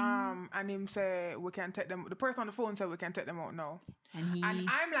 And him say we can take them. The person on the phone said we can take them out now. And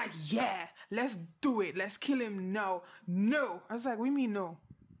I'm like, yeah, let's do it. Let's kill him now. No, I was like, we mean no?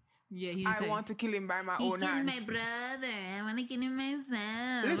 Yeah, I want to kill him by my own hands. He killed my brother. I want to kill him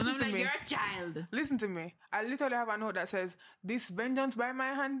myself. Listen to me. You're a child. Listen to me. I literally have a note that says this vengeance by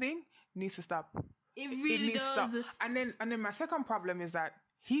my hand thing needs to stop. It really does. To stop. And then my second problem is that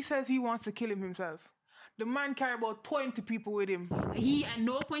he says he wants to kill him himself. The man carry about 20 people with him. He, at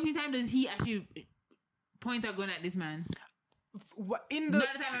no point in time does he actually point a gun at this man. Not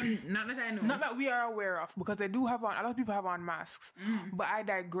that I know. Not that we are aware of, because they do have on, a lot of people have on masks. But I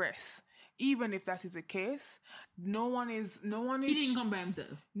digress. Even if that is the case, no one is. He didn't come by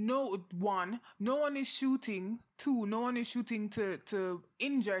himself. No one is shooting. Two, no one is shooting to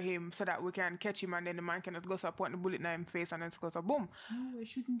injure him so that we can catch him and then the man can just go so point the bullet in his face and then just go so boom. No, we're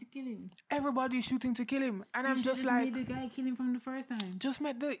shooting to kill him. Everybody's shooting to kill him, and so I'm just like, made the guy kill him from the first time. Just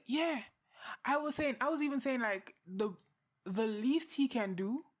met the I was even saying like the least he can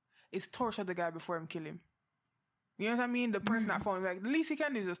do is torture the guy before him kill him. You know what I mean? The person that found him, like, the least he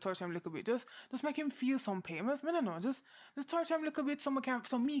can do is just torture him a little bit. Just make him feel some pain. I don't know. Just torture him a little bit so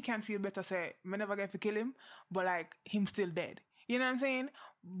me can feel better. Say, I never get to kill him, but like him still dead. You know what I'm saying?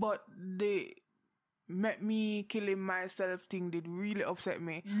 But the met me killing myself thing did really upset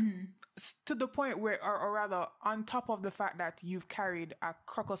me. To the point where, or rather, on top of the fact that you've carried a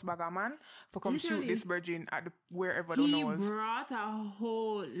crocus bagger man for come shoot this virgin at wherever the knows. He brought a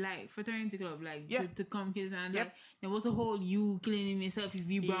whole fraternity club to come kill this man. Like, there was a whole you killing him yourself. If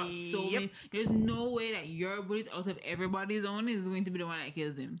you brought so many, there's no way that your bullet out of everybody's own is going to be the one that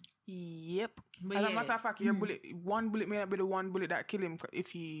kills him. Yep. But as a matter of fact, your one bullet may not be the one bullet that killed him if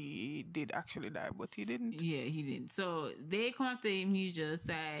he did actually die, but he didn't. Yeah, he didn't. So they come after him. He's just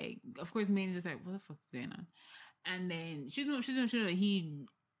like, of course, Manny's just like, what the fuck is going on? And then she's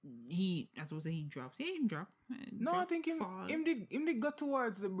he, I suppose he drops. Yeah, he dropped. No, I think him did go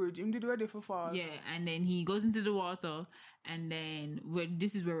towards the bridge. Him did ready for fall. Yeah, and then he goes into the water, and then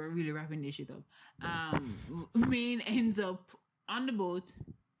this is where we're really wrapping this shit up. Main ends up on the boat.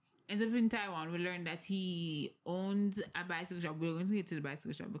 Ends up in Taiwan. We learned that he owns a bicycle shop. We're going to get to the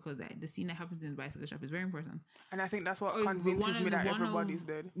bicycle shop because the scene that happens in the bicycle shop is very important. And I think that's what convinces me that everybody's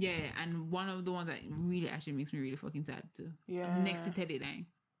dead. Yeah, and one of the ones that really actually makes me really fucking sad too. Yeah. Next to Teddy dying.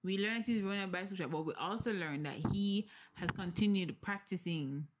 We learned that he's running a bicycle shop, but we also learned that he has continued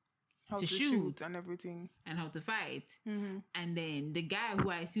practicing how to shoot and everything. And how to fight. Mm-hmm. And then the guy who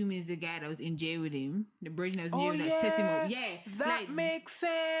I assume is the guy that was in jail with him, the virgin that was in jail that set him up. Yeah. That makes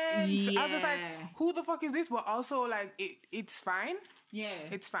sense. Yeah. I was just like, who the fuck is this? But also like, it's fine. Yeah.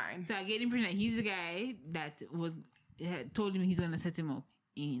 It's fine. So I get the impression that he's the guy that had told him he's going to set him up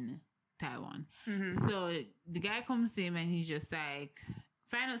in Taiwan. Mm-hmm. So the guy comes to him and he's just like,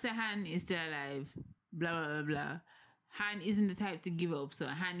 find out that Han is still alive, blah, blah, blah, blah. Han isn't the type to give up, so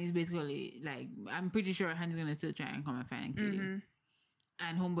Han is basically like, I'm pretty sure Han is gonna still try and come and find and kill you.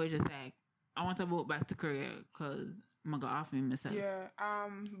 And Homeboy's just like, I want to boat back to Korea because I'm gonna go off me myself. Yeah,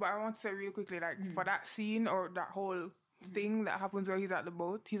 but I want to say real quickly, like for that scene or that whole thing that happens where he's at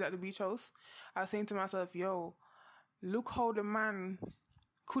the beach house, I was saying to myself, yo, look how the man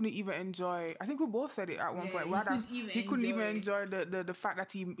couldn't even enjoy. I think we both said it at one point. He couldn't even enjoy the fact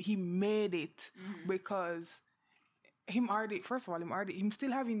that he made it because him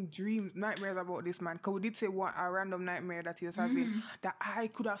still having nightmares about this man. Because we did say a random nightmare that he was having that I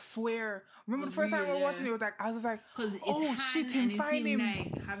could have swear. Remember the first time we were watching it, I was like, oh shit, him find him.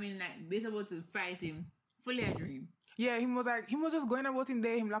 Based about to fight him, fully a dream. Yeah, he was just going about him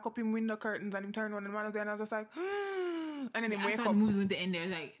there, him lock up him window curtains and him turn on and the man was there and I was just like, and then he wake up. The movie's going to end there.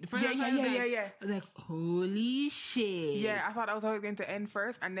 Like, the first yeah. I was like, holy shit. Yeah, I thought that was how it was going to end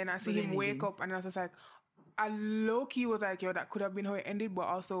first and then I see him wake up and I was just like, I low-key was like, yo, that could have been how it ended, but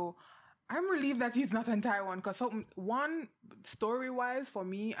also I'm relieved that he's not in Taiwan because one, story-wise, for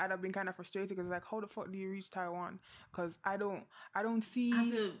me, I'd have been kind of frustrated because like, how the fuck do you reach Taiwan? Because I don't see...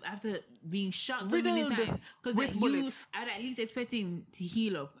 After being shot so many times. Because bullets. I'd at least expect him to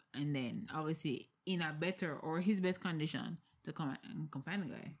heal up and then, obviously, in a better or his best condition to come and find the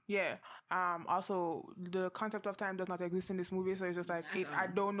guy. Yeah. Also, the concept of time does not exist in this movie, so it's just like, I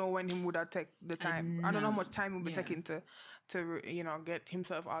don't know when he would have taken the time. I don't know how much time it would be taking to get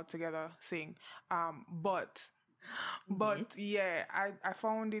himself out together, sing. But yeah, I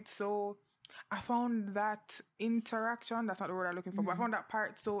found it so... I found that interaction, that's not the word I'm looking for, but I found that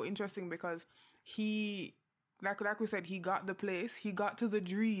part so interesting because he... Like we said, he got the place, he got to the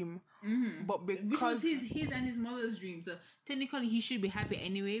dream, but because... Which was his and his mother's dream, so technically he should be happy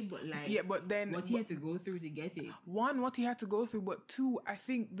anyway, but like... Yeah, but then... What he had to go through to get it. One, what he had to go through, but two, I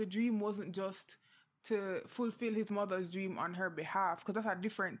think the dream wasn't just to fulfill his mother's dream on her behalf, because that's a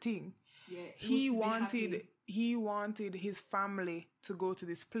different thing. Yeah, he wanted his family to go to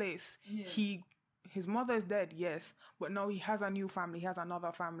this place. Yeah. His mother is dead, yes, but now he has a new family. He has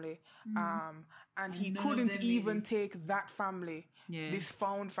another family, and he couldn't even take that family, this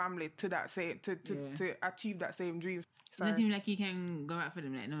found family, to that same to achieve that same dream. It's not even like he can go back for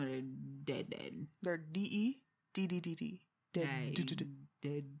them. Like, no, they're dead. They're D-E-D-D-D-D.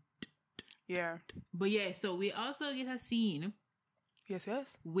 Dead. Yeah. But yeah, so we also get a scene. Yes.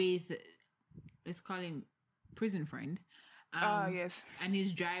 With, let's call him prison friend. Yes. And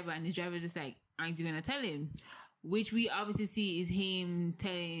his driver just like, aren't you gonna tell him? Which we obviously see is him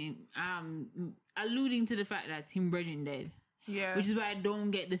telling, alluding to the fact that him Bridget dead. Yeah. Which is why I don't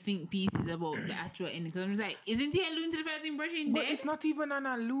get the think pieces about the actual ending. Because I'm just like, isn't he alluding to the fact that him Bridget dead? But it's not even an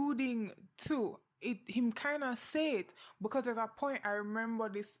alluding to it. Him kind of say it because there's a point I remember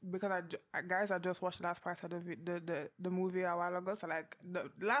this because I just watched the last part of the movie a while ago. So like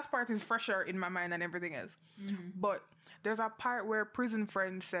the last part is fresher in my mind than everything else. Mm-hmm. But there's a part where prison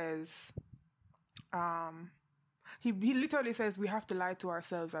friend says, he literally says we have to lie to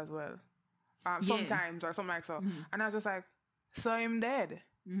ourselves as well, sometimes or something like so. Mm-hmm. And I was just like, so I'm dead.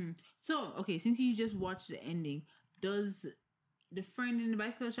 Mm-hmm. So okay, since you just watched the ending, does the friend in the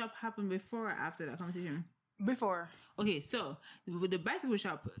bicycle shop happen before or after that conversation? Before. Okay, so with the bicycle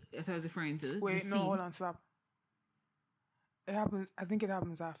shop, as I was referring to. Wait, no, hold on, stop. It happens. I think it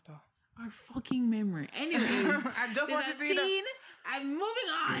happens after. Our fucking memory. Anyway, I just want to see that. I'm moving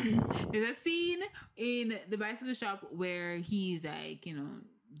on. There's a scene in the bicycle shop where he's like,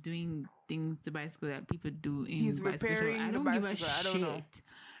 doing things to bicycle that people do in he's bicycle repairing shop. I don't give a shit. I don't know.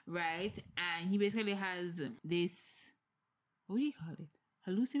 Right? And he basically has this, what do you call it?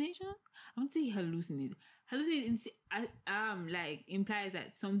 Hallucination? I won't say hallucinate. Hallucinate like implies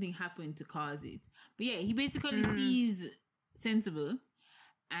that something happened to cause it. But yeah, he basically sees Sensible,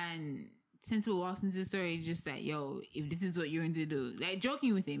 and Sensible walks into the store. He's just like, yo, if this is what you're going to do, like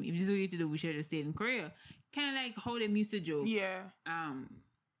joking with him, if this is what you're to do, we should have just stayed in Korea. Kind of like how them used to joke. Yeah.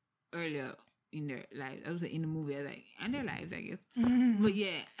 Earlier in their lives, I was in the movie, like, and their lives, I guess. But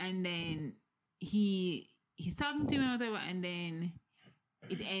yeah, and then he's talking to him or whatever, and then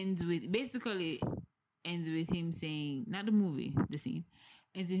it ends with him saying, not the movie, the scene,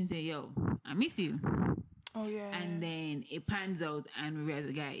 ends with him saying, yo, I miss you. Oh yeah. And then it pans out and we realize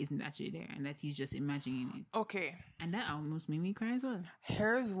the guy isn't actually there and that he's just imagining it. Okay. And that almost made me cry as well.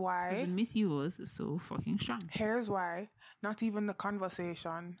 Here's why. The miss you was so fucking strong. Here's why. Not even the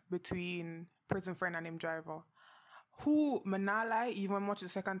conversation between prison friend and him driver. Who, Manala, even much the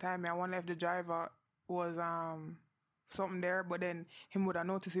second time, I one left the driver was something there, but then him would have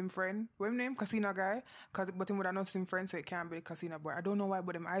noticed him friend. What's his name? Casino guy. But him would have noticed him friend, so it can't be the casino boy. I don't know why,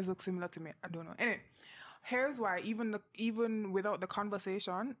 but them eyes look similar to me. I don't know. Anyway, here's why. Even without the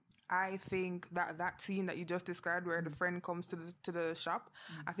conversation, I think that scene that you just described, where the friend comes to the shop,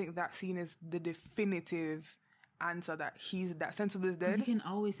 I think that scene is the definitive answer that Sensible is dead. You can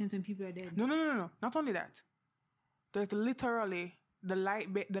always sense when people are dead. No. Not only that. There's literally the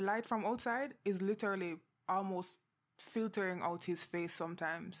light from outside is literally almost filtering out his face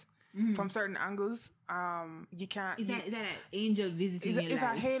sometimes from certain angles. You can't. Is that an angel visiting your it's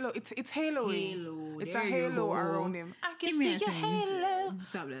life? a halo. It's haloing. Halo. It's There a you halo go. around him. I can Give me see a your second. halo.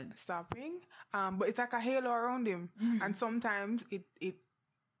 Stop that. Stopping. But it's like a halo around him, and sometimes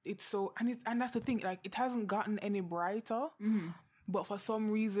it's so, and that's the thing. Like, it hasn't gotten any brighter. But for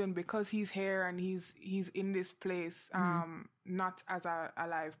some reason, because he's here and he's in this place, not as a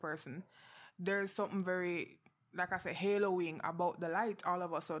live person, there's something very, like I said, haloing about the light all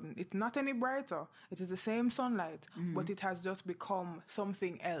of a sudden. It's not any brighter. It is the same sunlight, but it has just become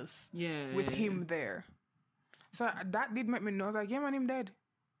something else with him there. So that did make me know. I was like, yeah, man, him dead.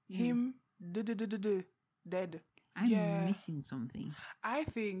 Him, dead. I'm missing something. I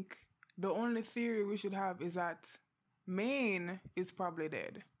think the only theory we should have is that Maine is probably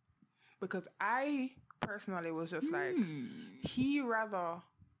dead. Because I personally was just like, he rather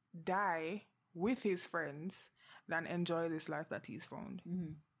die with his friends than enjoy this life that he's found.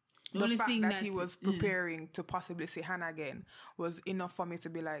 The fact that he was preparing to possibly see Hannah again was enough for me to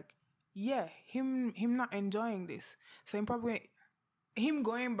be like, yeah, him not enjoying this. So him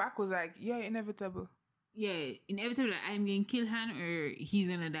going back was like, yeah, inevitable. Yeah, inevitable. I'm going to kill Han or he's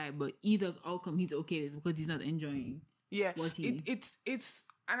going to die. But either outcome he's okay with because he's not enjoying. Yeah, it's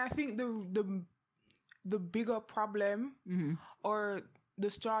and I think the bigger problem or the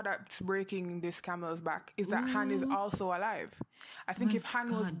straw that's breaking this camel's back is that Han is also alive. I think if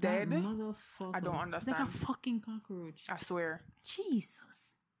Han was dead, I don't understand. Like a fucking cockroach. I swear.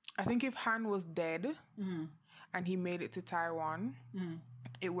 Jesus. I think if Han was dead and he made it to Taiwan,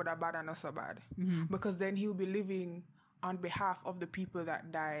 it would have bad and so bad. Because then he'll be living on behalf of the people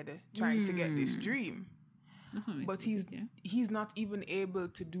that died trying to get this dream. But he's not even able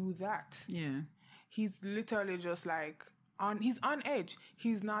to do that. Yeah. He's literally just like he's on edge.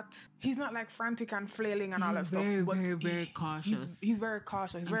 He's not like frantic and flailing and all that stuff. But very cautious. He's very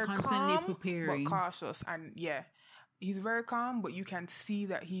cautious. He's very constantly calm, preparing. but cautious. And yeah, he's very calm, but you can see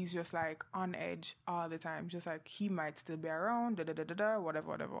that he's just like on edge all the time. Just like he might still be around,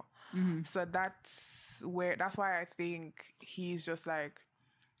 whatever. So that's why I think he's just like,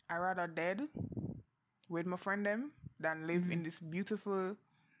 I'd rather dead with my friend them than live in this beautiful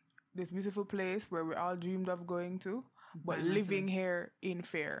place where we all dreamed of going to, but living here in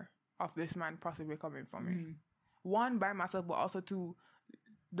fear of this man possibly coming for me. One, by myself, but also two,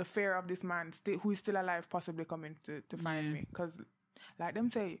 the fear of this man who is still alive possibly coming to find me. Because like them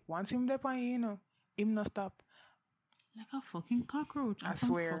say, once him there on you, him not stop. Like a fucking cockroach. I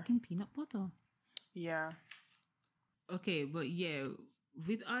swear. Fucking peanut butter. Yeah. Okay, but yeah,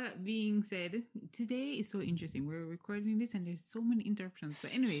 with all that being said, today is so interesting. We're recording this and there's so many interruptions.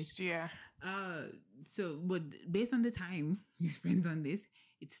 But anyways, yeah. But based on the time you spent on this,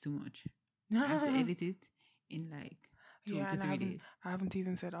 it's too much. I have to edit it in like 2 to 3 days. I haven't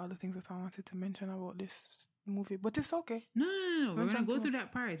even said all the things that I wanted to mention about this movie, but it's okay. No. We're gonna go through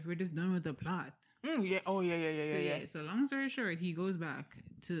that part. We're just done with the plot. Yeah. Oh yeah. So long story short, he goes back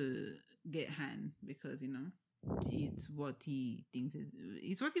to get Han because it's what he thinks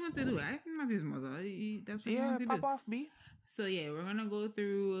it's what he wants to do. I'm not his mother. That's what he wants to do. Yeah, pop off, B. So yeah, we're gonna go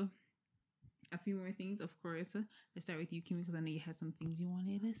through a few more things, of course. Let's start with you, Kimmy, because I know you had some things you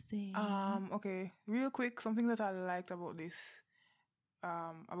wanted to say. Okay, real quick, something that I liked about this,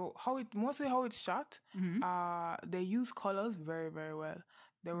 about how it's shot. They use colors very, very well.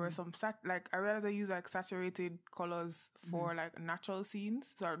 There were some I realized they use like saturated colors for like natural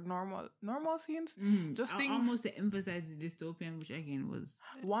scenes, so normal scenes. Just things almost to emphasize the dystopian, which again was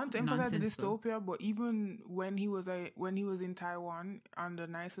to emphasize the dystopia. But even when he was in Taiwan on the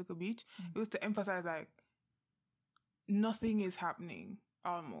nice little beach, it was to emphasize like nothing is happening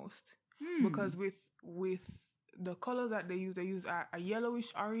almost because with the colors that they use a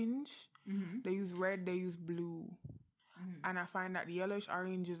yellowish orange. They use red. They use blue. And I find that the yellowish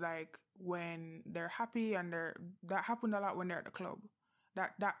orange is like when they're happy and that happened a lot when they're at the club.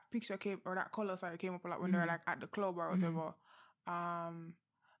 That picture came up a lot when they're like at the club or whatever.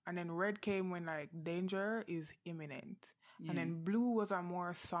 And then red came when like danger is imminent. And then blue was a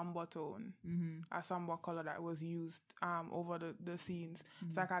more somber tone, a somber color that was used over the scenes.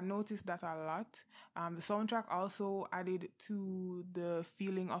 So like I noticed that a lot. The soundtrack also added to the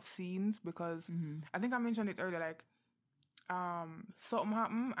feeling of scenes because I think I mentioned it earlier, like something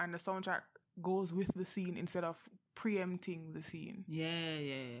happened and the soundtrack goes with the scene instead of preempting the scene. Yeah.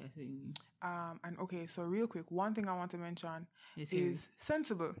 And okay, so real quick, one thing I want to mention is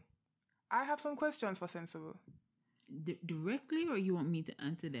Sensible. I have some questions for Sensible. Directly, or you want me to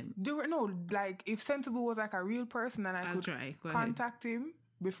answer them? No, like if Sensible was like a real person and I could contact him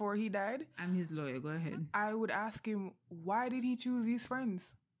before he died, I'm his lawyer. Go ahead. I would ask him, why did he choose these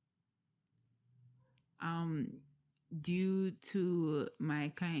friends? Due to my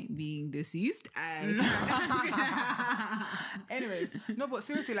client being deceased, Anyways, no, but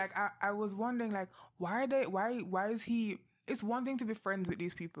seriously, like I was wondering, like, why is he? It's one thing to be friends with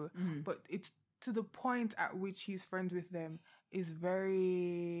these people, but it's to the point at which he's friends with them is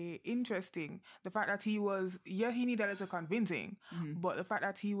very interesting. The fact that he needed a little convincing, but the fact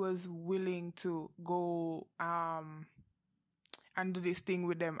that he was willing to go and do this thing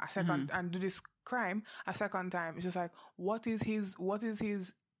with them a second and do this crime a second time, it's just like, what is his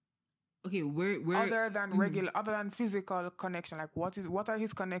okay, where other than physical connection, like what are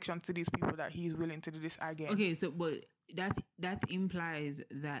his connections to these people that he's willing to do this again? Okay, so but that implies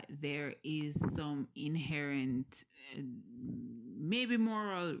that there is some inherent maybe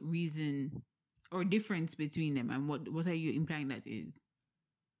moral reason or difference between them, and what are you implying that is?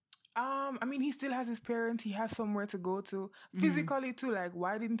 I mean, he still has his parents. He has somewhere to go to physically too. Like,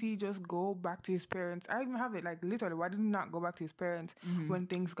 why didn't he just go back to his parents? I even have it, like, literally, why did he not go back to his parents when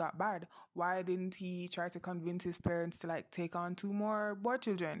things got bad? Why didn't he try to convince his parents to, like, take on 2 more boy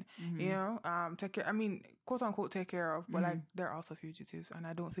children? You know, take care. I mean, quote unquote, take care of. But like, they're also fugitives, and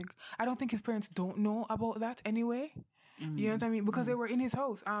I don't think his parents don't know about that anyway. You know what I mean? Because they were in his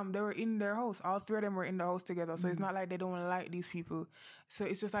house. They were in their house. All 3 of them were in the house together. So it's not like they don't like these people. So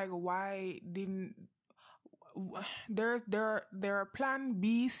it's just like, why didn't there are plan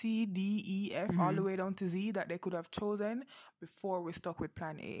B, C, D, E, F all the way down to Z that they could have chosen before we stuck with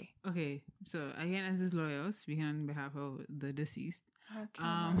plan A. Okay, so again, as his lawyer, speaking on behalf of the deceased. Okay.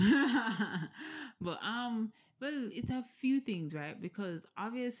 But well, it's a few things, right? Because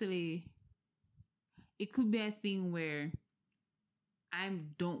obviously it could be a thing where I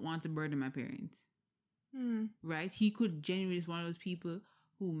don't want to burden my parents. Right? He could genuinely be one of those people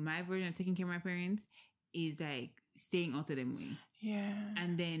who my version of taking care of my parents is like staying out of them way. Yeah.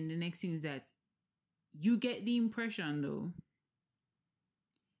 And then the next thing is that you get the impression though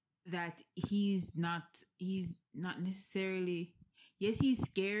that he's not necessarily, yes, he's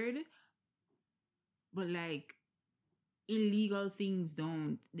scared, but like the illegal things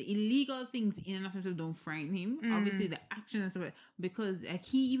in and of themselves don't frighten him. Obviously the action and stuff, because like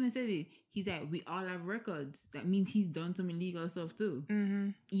he even said it, he's like, we all have records. That means he's done some illegal stuff too.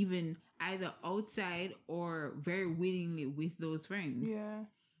 Even either outside or very willingly with those friends. Yeah.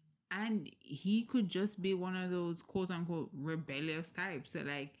 And he could just be one of those quote unquote rebellious types that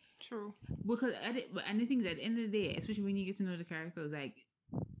like, true. Because and the thing is, at the end of the day, especially when you get to know the characters, like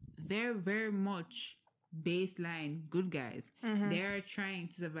they're very much baseline good guys. They're trying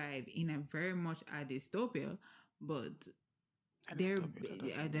to survive in a very much a dystopia, but they're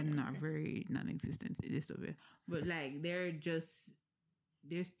not very non-existent dystopia, but like they're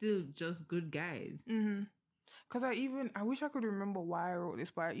still just good guys. Because I wish I could remember why I wrote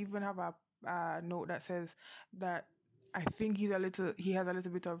this, but I even have a note that says that I think he has a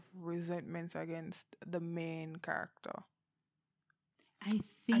little bit of resentment against the main character. I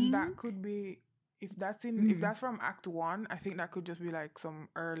think, and that could be, if that's from Act 1, I think that could just be like some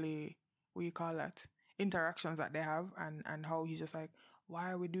early, what you call that, interactions that they have, and how he's just like,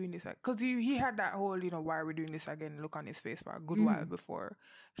 why are we doing this? Because he had that whole, why are we doing this again look on his face for a good while before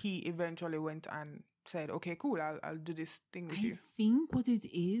he eventually went and said, okay, cool, I'll do this thing with you. I think what it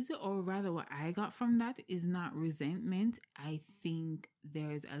is, or rather what I got from that, is not resentment. I think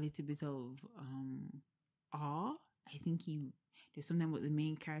there's a little bit of awe. I think there's something about the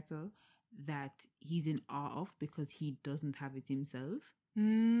main character that he's in awe of because he doesn't have it himself.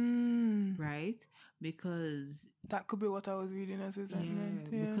 Right? Because that could be what I was reading as resentment.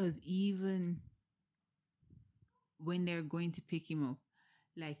 Yeah. Because even when they're going to pick him up,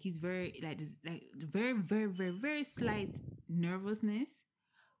 like he's very very, very, very, very slight nervousness,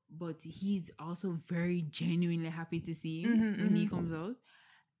 but he's also very genuinely happy to see him when he comes out.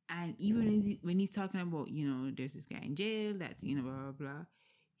 And even when he's talking about, there's this guy in jail that's, blah, blah, blah,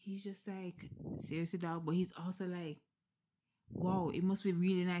 he's just like, seriously, dog. But he's also like, wow, it must be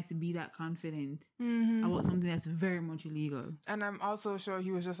really nice to be that confident about something that's very much illegal. And I'm also sure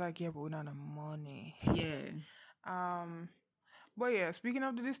he was just like, yeah, but we don't have money. Yeah. But yeah, speaking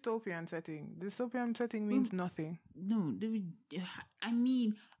of the dystopian setting means nothing. No, I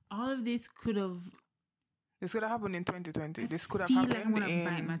mean, all of this could have... This could have happened in 2020. This could have happened like I'm going to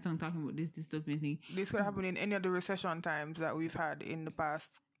bite my tongue talking about this dystopian thing. This could have happened in any of the recession times that we've had in the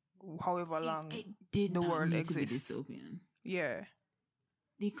past, however long it did the not world need exists. To be dystopian. Yeah.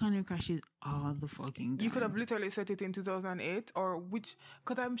 The economy crashes all the fucking time. You could have literally set it in 2008 or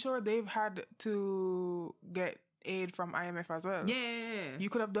because I'm sure they've had to get aid from IMF as well. Yeah. You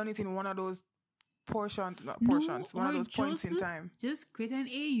could have done it in one of those one of those points in time. Just create an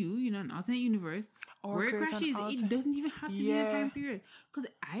AU, an alternate universe, Or where it create an crashes. It doesn't even have to be a time period. Because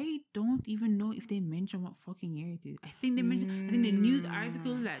I don't even know if they mention what fucking year it is. I think they mentioned. I think the news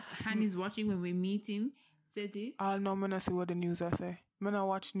article that Han is watching when we meet him said it. I'll know. I'm gonna see what the news I say. I'm gonna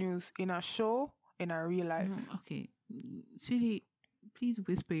watch news in a show in a real life. No, okay, sweetie, please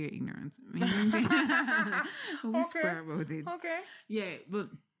whisper your ignorance. Whisper about it. Okay. Yeah, but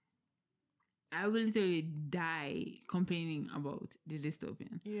I will literally die complaining about the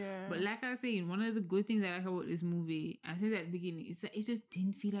dystopian. Yeah. But like I was saying, one of the good things I like about this movie, I said at the beginning, is that it just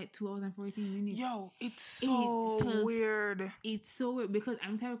didn't feel like 2 hours and 14 minutes. Yo, it's so weird. It's so weird because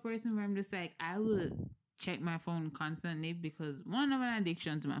I'm the type of person where I'm just like, I will check my phone constantly because one, of an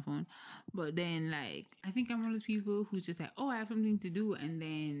addiction to my phone. But then, like, I think I'm one of those people who's just like, oh, I have something to do, and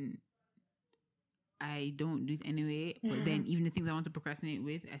then I don't do it anyway. But then even the things I want to procrastinate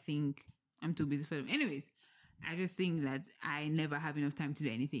with, I think I'm too busy for them. Anyways, I just think that I never have enough time to do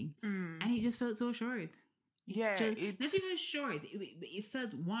anything. And it just felt so short. Yeah. It's not even short. It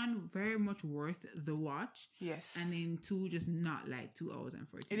felt, one, very much worth the watch. Yes. And then two, just not like 2 hours and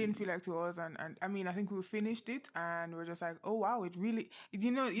 14 It didn't feel like 2 hours. And I mean, I think we finished it and we're just like, oh, wow, it really, you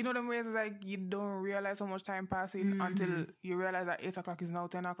know them ways it's like you don't realize how much time passing until you realize that 8 o'clock is now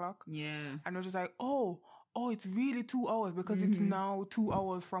 10 o'clock. Yeah. And we're just like, oh, it's really 2 hours because it's now 2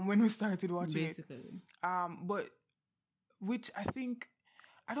 hours from when we started watching Basically. it. But which I think,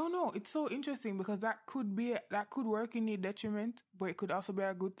 I don't know, it's so interesting because that could work in your detriment, but it could also be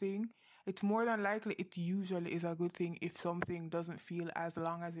a good thing. It's more than likely it usually is a good thing if something doesn't feel as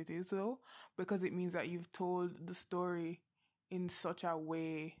long as it is though, because it means that you've told the story in such a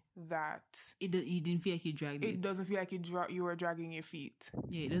way that you didn't feel like you dragged it. It doesn't feel like you were dragging your feet.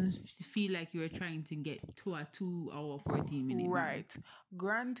 Yeah, it doesn't feel like you were trying to get to a 2 hour 14 minute right mark.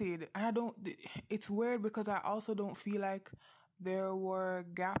 Granted, it's weird because I also don't feel like there were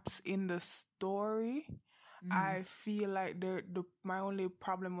gaps in the story. I feel like my only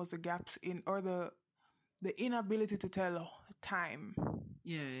problem was the gaps in, or the inability to tell time.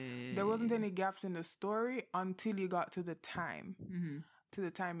 Yeah. There wasn't any gaps in the story until you got to the time. To the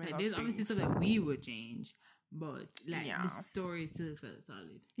timing of there's things. obviously stuff that we would change, but like the story still felt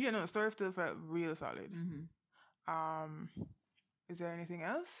solid. Yeah, no, the story still felt real solid. Is there anything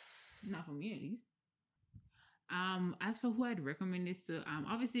else? Not for me, at least. As for who I'd recommend this to,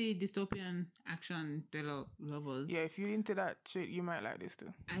 obviously dystopian action thriller lovers. Yeah, if you're into that shit, you might like this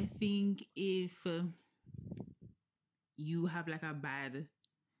too. I think if you have like a bad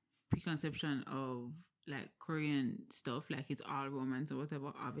preconception of like Korean stuff, like it's all romance or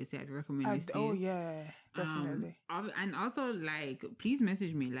whatever, obviously I'd recommend this to you. Oh yeah, definitely. And also, like, please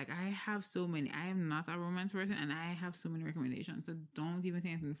message me. Like, I have so many. I am not a romance person, and I have so many recommendations. So don't even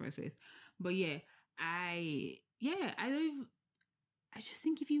think it in the first place. But yeah, I just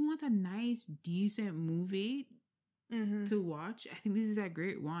think if you want a nice, decent movie to watch, I think this is a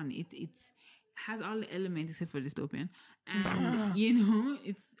great one. It's has all the elements except for dystopian, and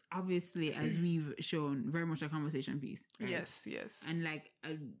it's obviously, as we've shown, very much a conversation piece. Right? Yes, and like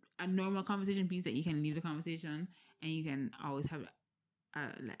a normal conversation piece that you can leave the conversation and you can always have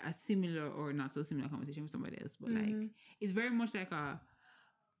a similar or not so similar conversation with somebody else. But like, it's very much like a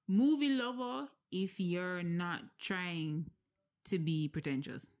movie lover if you're not trying to be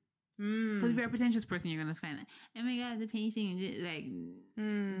pretentious. Because if you're a pretentious person, you're gonna find like, oh my god, the pacing, like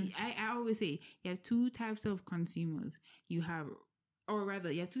I always say you have two types of consumers. You have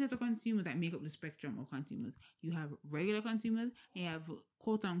two types of consumers that make up the spectrum of consumers. You have regular consumers and you have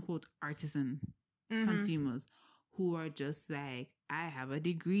quote unquote artisan consumers who are just like, I have a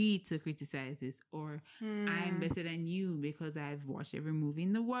degree to criticize this, or I'm better than you because I've watched every movie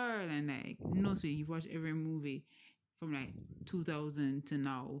in the world. And like, no, so you've watched every movie from like 2000 to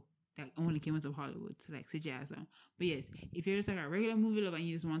now that only came out of Hollywood, so like sit your ass down. But yes, if you're just like a regular movie lover and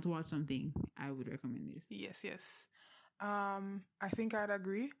you just want to watch something, I would recommend this. Yes. I think I'd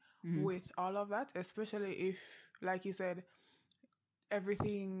agree with all of that, especially if, like you said,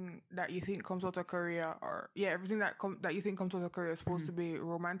 everything that you think comes out of Korea, or everything that you think comes out of Korea is supposed to be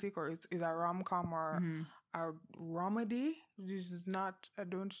romantic, or is a rom-com or a romedy. This is not, I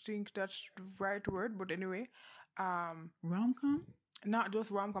don't think that's the right word, but anyway. Rom-com? Not just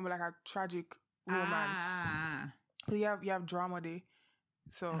rom-com, but like a tragic romance. So you have dramedy.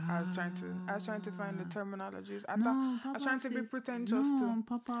 So I was trying to find the terminologies. I was trying to be pretentious too.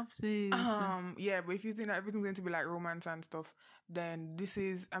 Pop off says. Yeah, but if you think that everything's going to be like romance and stuff, then this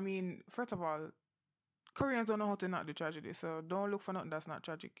is, I mean, first of all, Koreans don't know how to not do tragedy, so don't look for nothing that's not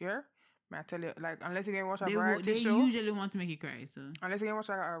tragic here, May I tell you, like, unless you can watch a They variety they show, usually want to make you cry. So unless you can watch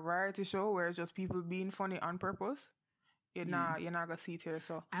like a variety show where it's just people being funny on purpose, you're not gonna see it here.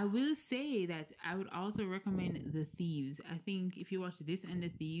 So I will say that I would also recommend The Thieves. I think if you watch this and The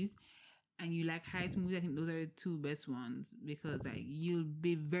Thieves, and you like heist movies, I think those are the two best ones because like you'll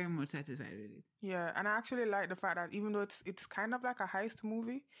be very much satisfied with it. yeah, and I actually like the fact that even though it's kind of like a heist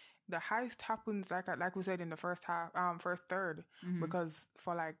movie, the heist happens like we said in the first third, because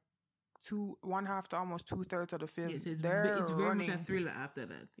for like one half to almost 2/3 of the film, Yes, it's they're very running. much a thriller after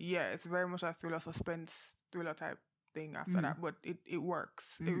that. Yeah, it's very much a thriller, suspense thriller type thing after that, but it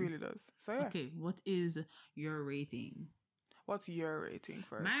works. It really does. So yeah. Okay, what is your rating? What's your rating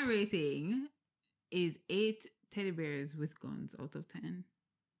first? My rating is 8 teddy bears with guns out of 10.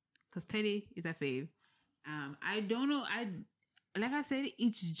 Because Teddy is a fave. I don't know. Like I said,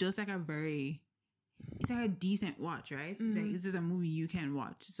 it's just like it's like a decent watch, right? Like it's just a movie you can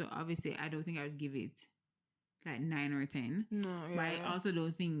watch. So obviously, I don't think I would give it like 9 or 10. No, yeah, but I also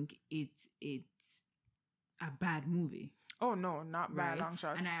don't think it's a bad movie. Oh no, not by a long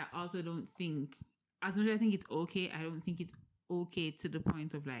shot. And I also don't think, as much as I think it's okay, I don't think it's okay to the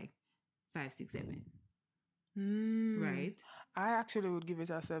point of like 5, 6, 7. Right? I actually would give it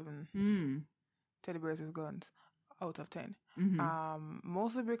a 7. Teddy bears with guns out of 10.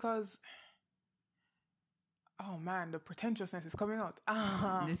 Mostly because, oh man, the pretentiousness is coming out.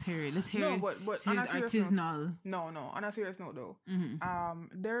 Let's hear it. No, but on a serious artisanal. Note, no. On a serious note, though,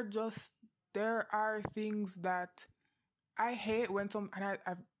 there are things that I hate when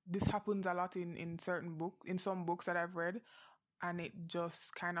this happens a lot in certain books, in some books that I've read, and it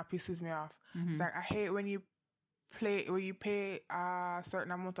just kind of pisses me off. It's like I hate when you pay a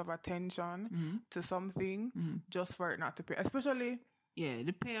certain amount of attention to something just for it not to pay, especially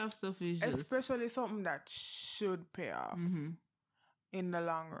the payoff stuff is just... especially something that should pay off in the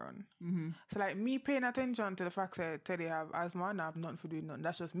long run. So like me paying attention to the fact that Teddy have asthma and I have nothing to do with nothing.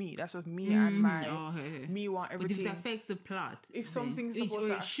 That's just me and my me want everything. But if it affects the plot, if something's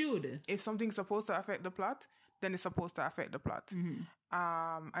supposed to affect the plot, then it's supposed to affect the plot.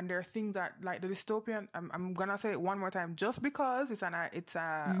 And there are things that, like the dystopian, I'm gonna say it one more time, just because it's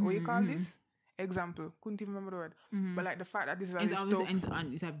what you call this? Example. Couldn't even remember the word. But like the fact that this is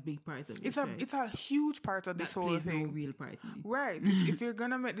it's a big part of it. It's a huge part of this whole thing. No real part in it. Right. If you're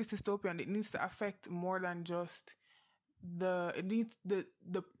gonna make this dystopian, it needs to affect more than just the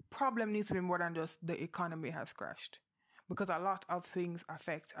problem needs to be more than just the economy has crashed. Because a lot of things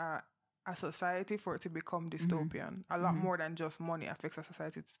affect a society for it to become dystopian. A lot more than just money affects a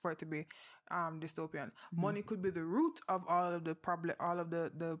society for it to be dystopian. Money could be the root of all of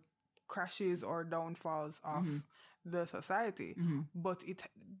the crashes or downfalls of the society, but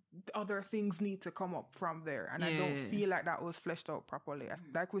other things need to come up from there, and I don't feel like that was fleshed out properly.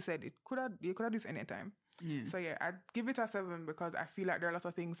 Like we said, you could have this anytime. So yeah, I'd give it a 7 because I feel like there are a lot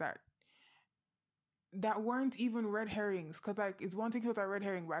of things that weren't even red herrings. Because like it's one thing to a red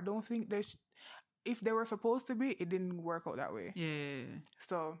herring, but I don't think if they were supposed to be, it didn't work out that way.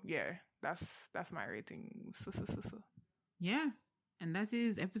 So yeah, that's my rating. Yeah. And that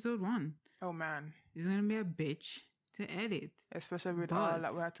is episode 1. Oh man, it's gonna be a bitch to edit, especially with all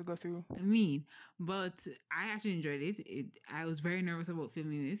that we had to go through. But I actually enjoyed it. I was very nervous about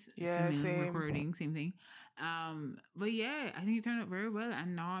filming this. Same. Recording, same thing. But yeah, I think it turned out very well,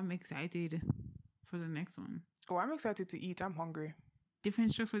 and now I'm excited for the next one. Oh, I'm excited to eat. I'm hungry.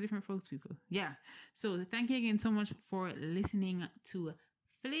 Different strokes for different folks, people. Yeah. So thank you again so much for listening to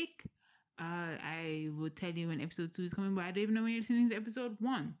Flick. I will tell you when episode 2 is coming, but I don't even know when you're listening to episode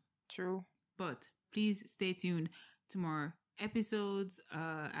 1. True. But please stay tuned to more episodes.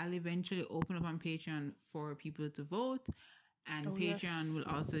 I'll eventually open up on Patreon for people to vote. And Patreon will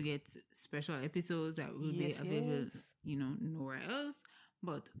also get special episodes that will be available, nowhere else.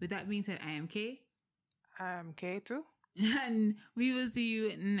 But with that being said, I am Kay. I am Kay too. And we will see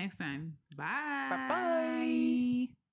you next time. Bye. Bye-bye.